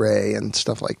and Link Wray and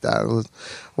stuff like that. It was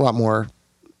a lot more.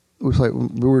 We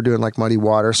were doing like Muddy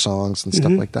Water songs and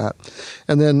stuff like that.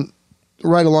 And then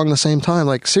right along the same time,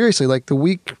 like seriously, like the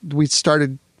week we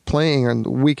started playing and the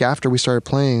week after we started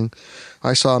playing,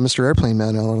 I saw Mr. Airplane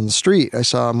Man out on the street. I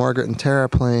saw Margaret and Tara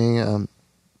playing.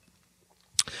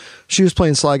 She was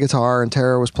playing slide guitar and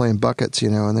Tara was playing buckets,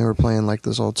 and they were playing like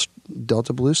this old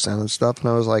Delta blues sound and stuff. And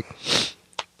I was like,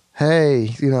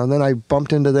 hey, and then I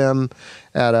bumped into them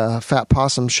at a Fat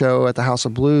Possum show at the House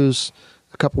of Blues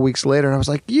a couple weeks later. And I was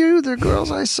like, they're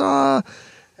girls I saw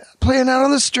playing out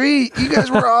on the street. You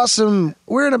guys were awesome.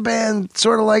 We're in a band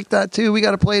sort of like that too. We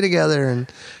got to play together. And,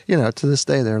 to this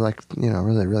day, they're like,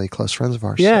 really, really close friends of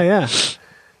ours. Yeah, so.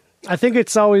 Yeah. I think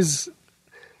it's always,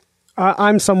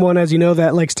 I'm someone, as you know,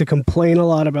 that likes to complain a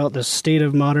lot about the state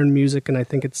of modern music. And I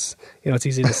think it's, it's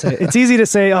easy to say. It's easy to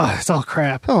say, oh, it's all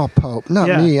crap. Oh, Pope. Not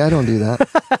me. I don't do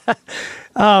that.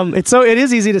 It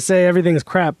is easy to say everything's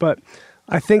crap, but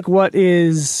I think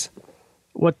what's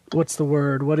the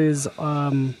word? What is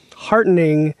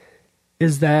heartening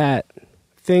is that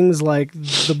things like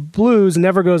the blues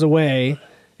never goes away.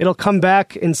 It'll come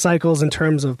back in cycles in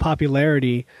terms of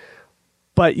popularity,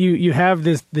 but you have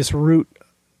this root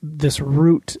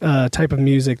type of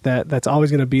music that's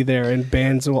always going to be there, and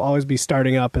bands will always be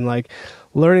starting up and like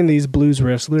learning these blues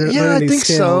riffs. Learning I these think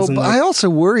so. But like, I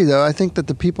also worry though. I think that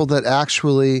the people that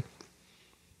actually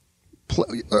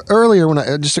earlier,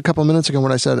 just a couple of minutes ago,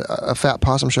 when I said a Fat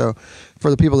Possum show,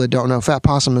 for the people that don't know, Fat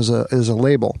Possum is a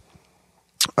label,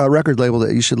 a record label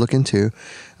that you should look into,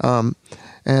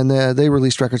 and they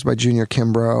released records by Junior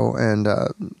Kimbrough and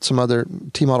some other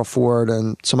T Model Ford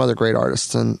and some other great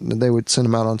artists, and they would send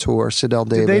them out on tour. Sidell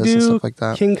Davis and stuff like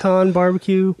that. King Khan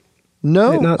Barbecue?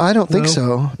 No, I don't think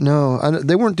so. No,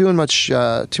 they weren't doing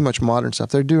too much modern stuff.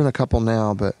 They're doing a couple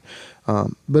now, but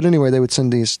anyway, they would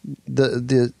send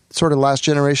the sort of last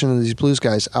generation of these blues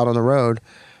guys out on the road.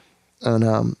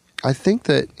 And I think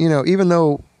that, even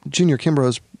though Junior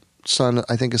Kimbrough's son,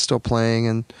 I think, is still playing,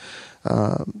 and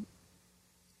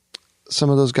some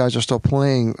of those guys are still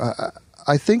playing.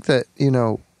 I think that,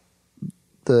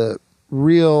 the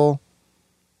real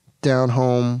down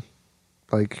home,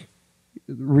 like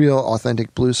real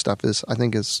authentic blues stuff is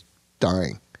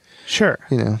dying. Sure.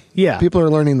 Yeah. People are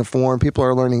learning the form. People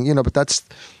are learning, but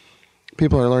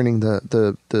people are learning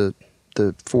the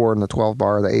 4 and the 12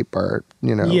 bar, the 8 bar,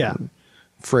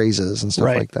 phrases and stuff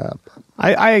like that.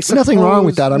 I suppose, nothing wrong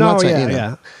with that. I'm not saying.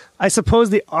 Yeah. I suppose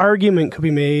the argument could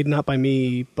be made, not by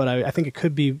me, but I think it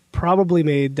could be probably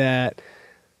made that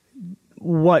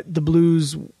what the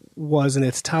blues was in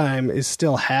its time is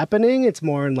still happening. It's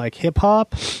more in like hip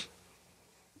hop.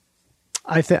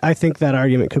 I think that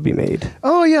argument could be made.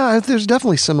 Oh yeah, there's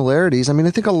definitely similarities. I mean,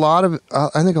 I think a lot of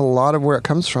where it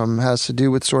comes from has to do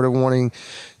with sort of wanting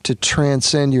to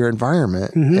transcend your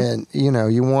environment, and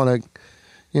you want to.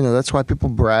 That's why people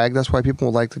brag. That's why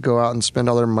people like to go out and spend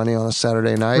all their money on a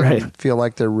Saturday night and feel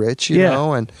like they're rich, you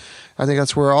know? And I think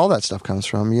that's where all that stuff comes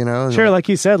from, Sure, like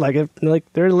you said, like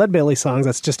there are Lead Belly songs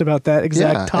that's just about that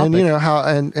exact topic. And, how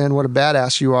and what a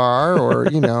badass you are,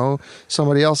 or,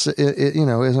 somebody else,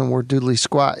 isn't worth doodly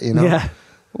squat, Yeah.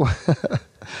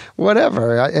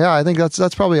 Whatever. I think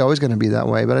that's probably always going to be that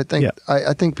way. But I think,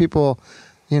 I think people...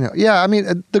 I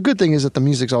mean, the good thing is that the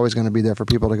music's always going to be there for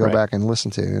people to go back and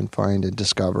listen to and find and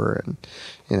discover. And,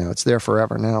 it's there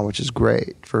forever now, which is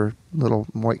great for little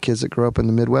white kids that grew up in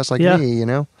the Midwest like me,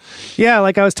 Yeah,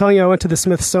 like I was telling you, I went to the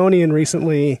Smithsonian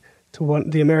recently to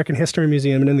the American History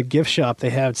Museum, and in the gift shop they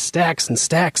have stacks and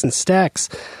stacks and stacks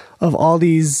of all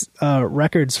these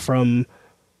records from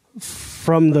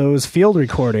those field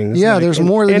recordings. Yeah, there's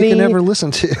more than you can ever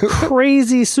listen to.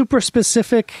 Crazy, super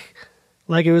specific,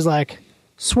 like it was like...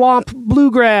 swamp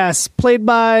bluegrass played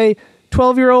by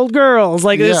 12-year-old girls.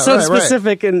 Like it's so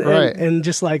specific and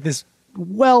just like this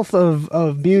wealth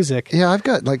of music. Yeah, I've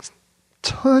got like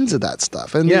tons of that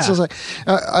stuff. And this is like,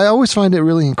 I always find it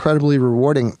really incredibly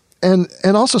rewarding and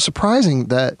also surprising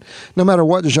that no matter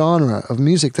what genre of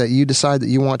music that you decide that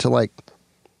you want to like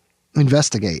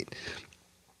investigate,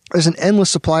 there's an endless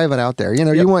supply of it out there.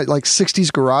 You want like 60s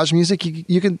garage music.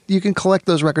 You can collect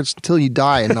those records until you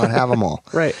die and not have them all.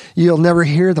 Right. You'll never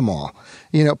hear them all.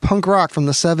 Punk rock from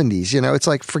the 70s. It's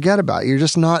like forget about it. You're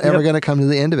just not ever going to come to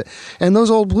the end of it. And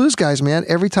those old blues guys, man.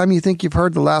 Every time you think you've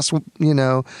heard the last,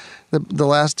 the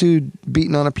last dude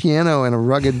beating on a piano in a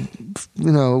rugged,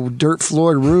 dirt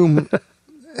floored room.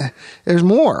 There's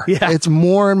more. Yeah. It's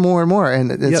more and more and more,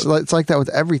 and it's like that with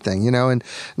everything, And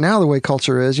now the way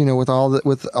culture is, with all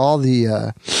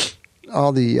the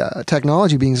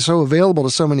technology being so available to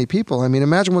so many people. I mean,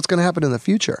 imagine what's going to happen in the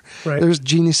future. Right. There's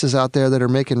geniuses out there that are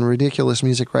making ridiculous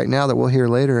music right now that we'll hear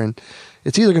later, and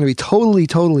it's either going to be totally,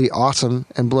 totally awesome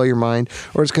and blow your mind,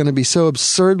 or it's going to be so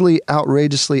absurdly,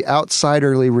 outrageously,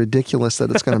 outsiderly ridiculous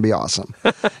that it's going to be awesome.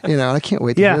 I can't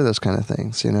wait to hear those kind of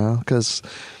things, because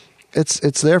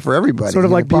it's there for everybody. Sort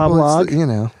of like Bob Log.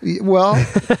 Well,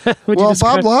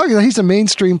 Bob Log, he's a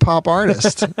mainstream pop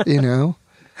artist,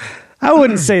 I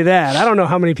wouldn't say that. I don't know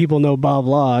how many people know Bob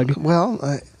Log. Well,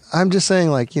 I'm just saying,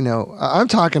 like, I'm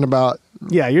talking about...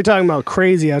 Yeah, you're talking about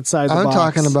crazy outside the box. I'm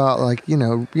talking about, like,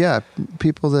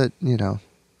 people that,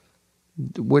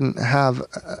 wouldn't have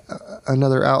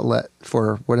another outlet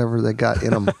for whatever they got in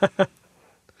them.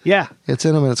 Yeah. It's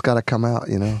in them and it's got to come out,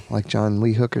 like John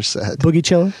Lee Hooker said. Boogie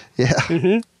chillin'? Yeah.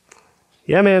 Mm-hmm.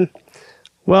 Yeah, man.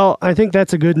 Well, I think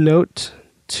that's a good note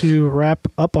to wrap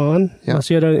up on. Yeah.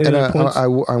 Unless you had any other points. I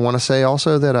want to say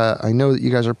also that I know that you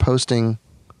guys are posting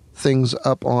things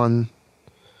up on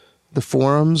the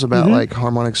forums about like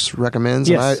Harmonix recommends.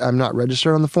 Yes. And I'm not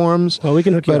registered on the forums. Well, we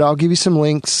can hook you up. But I'll give you some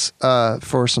links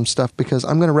for some stuff because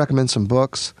I'm going to recommend some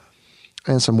books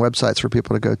and some websites for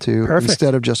people to go to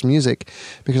instead of just music,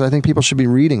 because I think people should be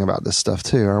reading about this stuff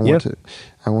too. I want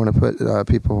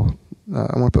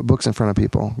to put books in front of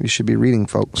people. You should be reading,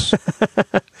 folks.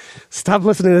 Stop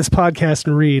listening to this podcast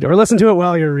and read, or listen to it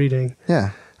while you're reading.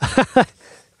 Yeah.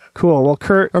 Cool. Well,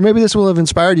 Kurt, or maybe this will have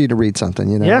inspired you to read something.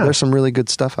 Yeah. There's some really good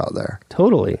stuff out there.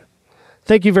 Totally.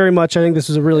 Thank you very much. I think this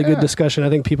was a really good discussion. I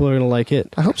think people are going to like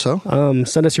it. I hope so.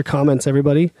 Send us your comments,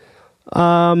 everybody.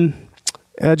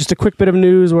 Just a quick bit of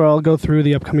news where I'll go through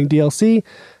the upcoming DLC.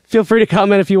 Feel free to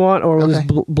comment if you want, or we'll just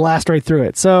blast right through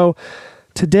it. So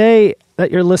today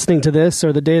that you're listening to this,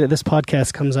 or the day that this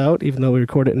podcast comes out, even though we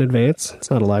record it in advance, it's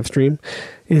not a live stream,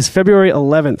 is February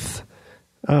 11th.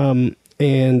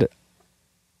 And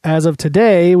as of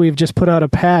today, we've just put out a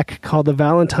pack called the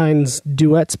Valentine's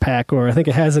Duets Pack, or I think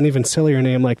it has an even sillier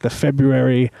name like the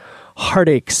February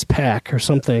Heartaches Pack or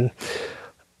something.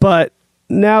 But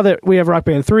now that we have Rock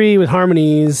Band 3 with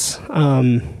Harmonix,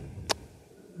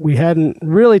 we hadn't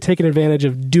really taken advantage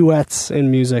of duets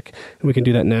in music, and we can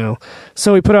do that now.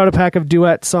 So we put out a pack of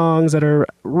duet songs that are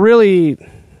really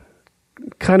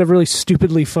kind of really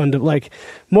stupidly fun to, like,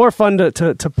 more fun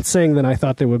to sing than I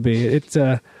thought they would be. It's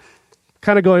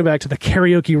kind of going back to the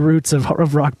karaoke roots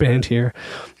of Rock Band here.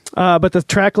 But the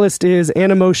track list is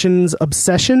Animotion's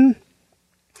Obsession.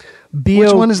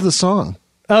 Which one is the song?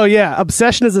 Oh, yeah.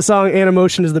 Obsession is the song.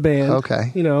 Animotion is the band.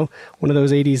 Okay. You know, one of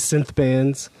those 80s synth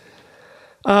bands.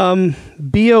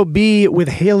 B.O.B. with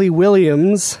Haley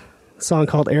Williams, a song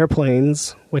called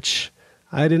Airplanes, which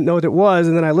I didn't know what it was.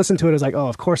 And then I listened to it. I was like, oh,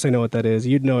 of course I know what that is.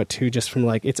 You'd know it too, just from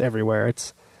like, it's everywhere.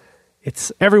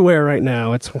 It's everywhere right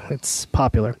now. It's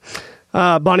popular.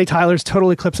 Bonnie Tyler's Total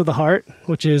Eclipse of the Heart,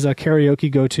 which is a karaoke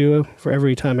go-to for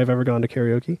every time I've ever gone to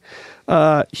karaoke.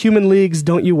 Human League's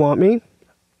Don't You Want Me.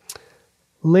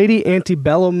 Lady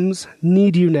Antebellum's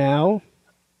Need You Now.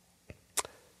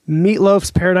 Meatloaf's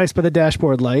Paradise by the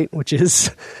Dashboard Light, which is,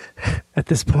 at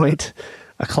this point,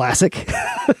 a classic.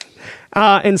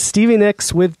 And Stevie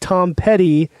Nicks with Tom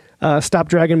Petty, Stop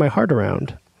Dragging My Heart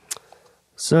Around.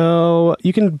 So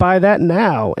you can buy that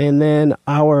now. And then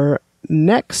our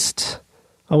next...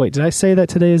 Oh, wait, did I say that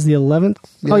today is the 11th?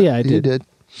 Yeah, oh, yeah, I did. You did.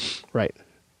 Right.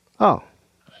 Oh.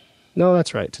 No,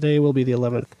 that's right. Today will be the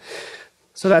 11th.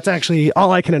 So that's actually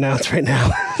all I can announce right now.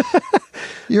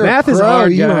 Math is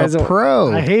hard, guys. You're a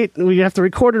pro. I hate we have to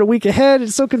record it a week ahead.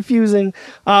 It's so confusing.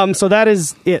 So that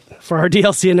is it for our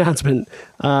DLC announcement.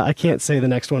 I can't say the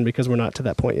next one because we're not to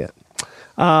that point yet.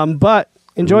 But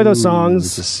enjoy those songs.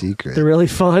 It's a secret. They're really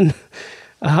fun.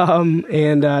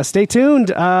 And stay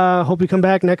tuned. Hope you come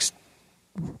back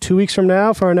 2 weeks from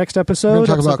now for our next episode. We're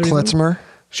going to talk about klezmer.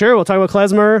 Sure, we'll talk about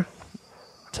klezmer.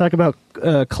 Talk about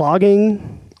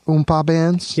clogging. Oompa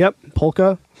bands. Yep,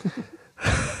 polka.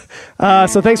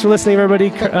 So thanks for listening, everybody.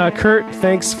 Kurt,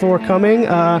 thanks for coming.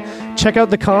 Check out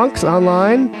the Conks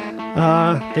online.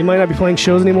 They might not be playing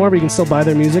shows anymore, but you can still buy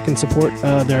their music and support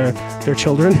their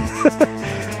children.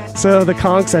 So the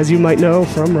Conks, as you might know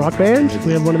from Rock Band,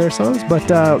 we have one of their songs. But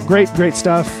great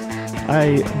stuff.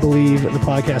 I believe the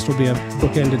podcast will be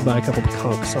bookended by a couple of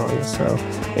Conk songs. So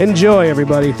enjoy,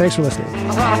 everybody. Thanks for listening.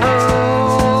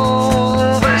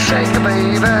 Shake,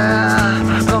 baby.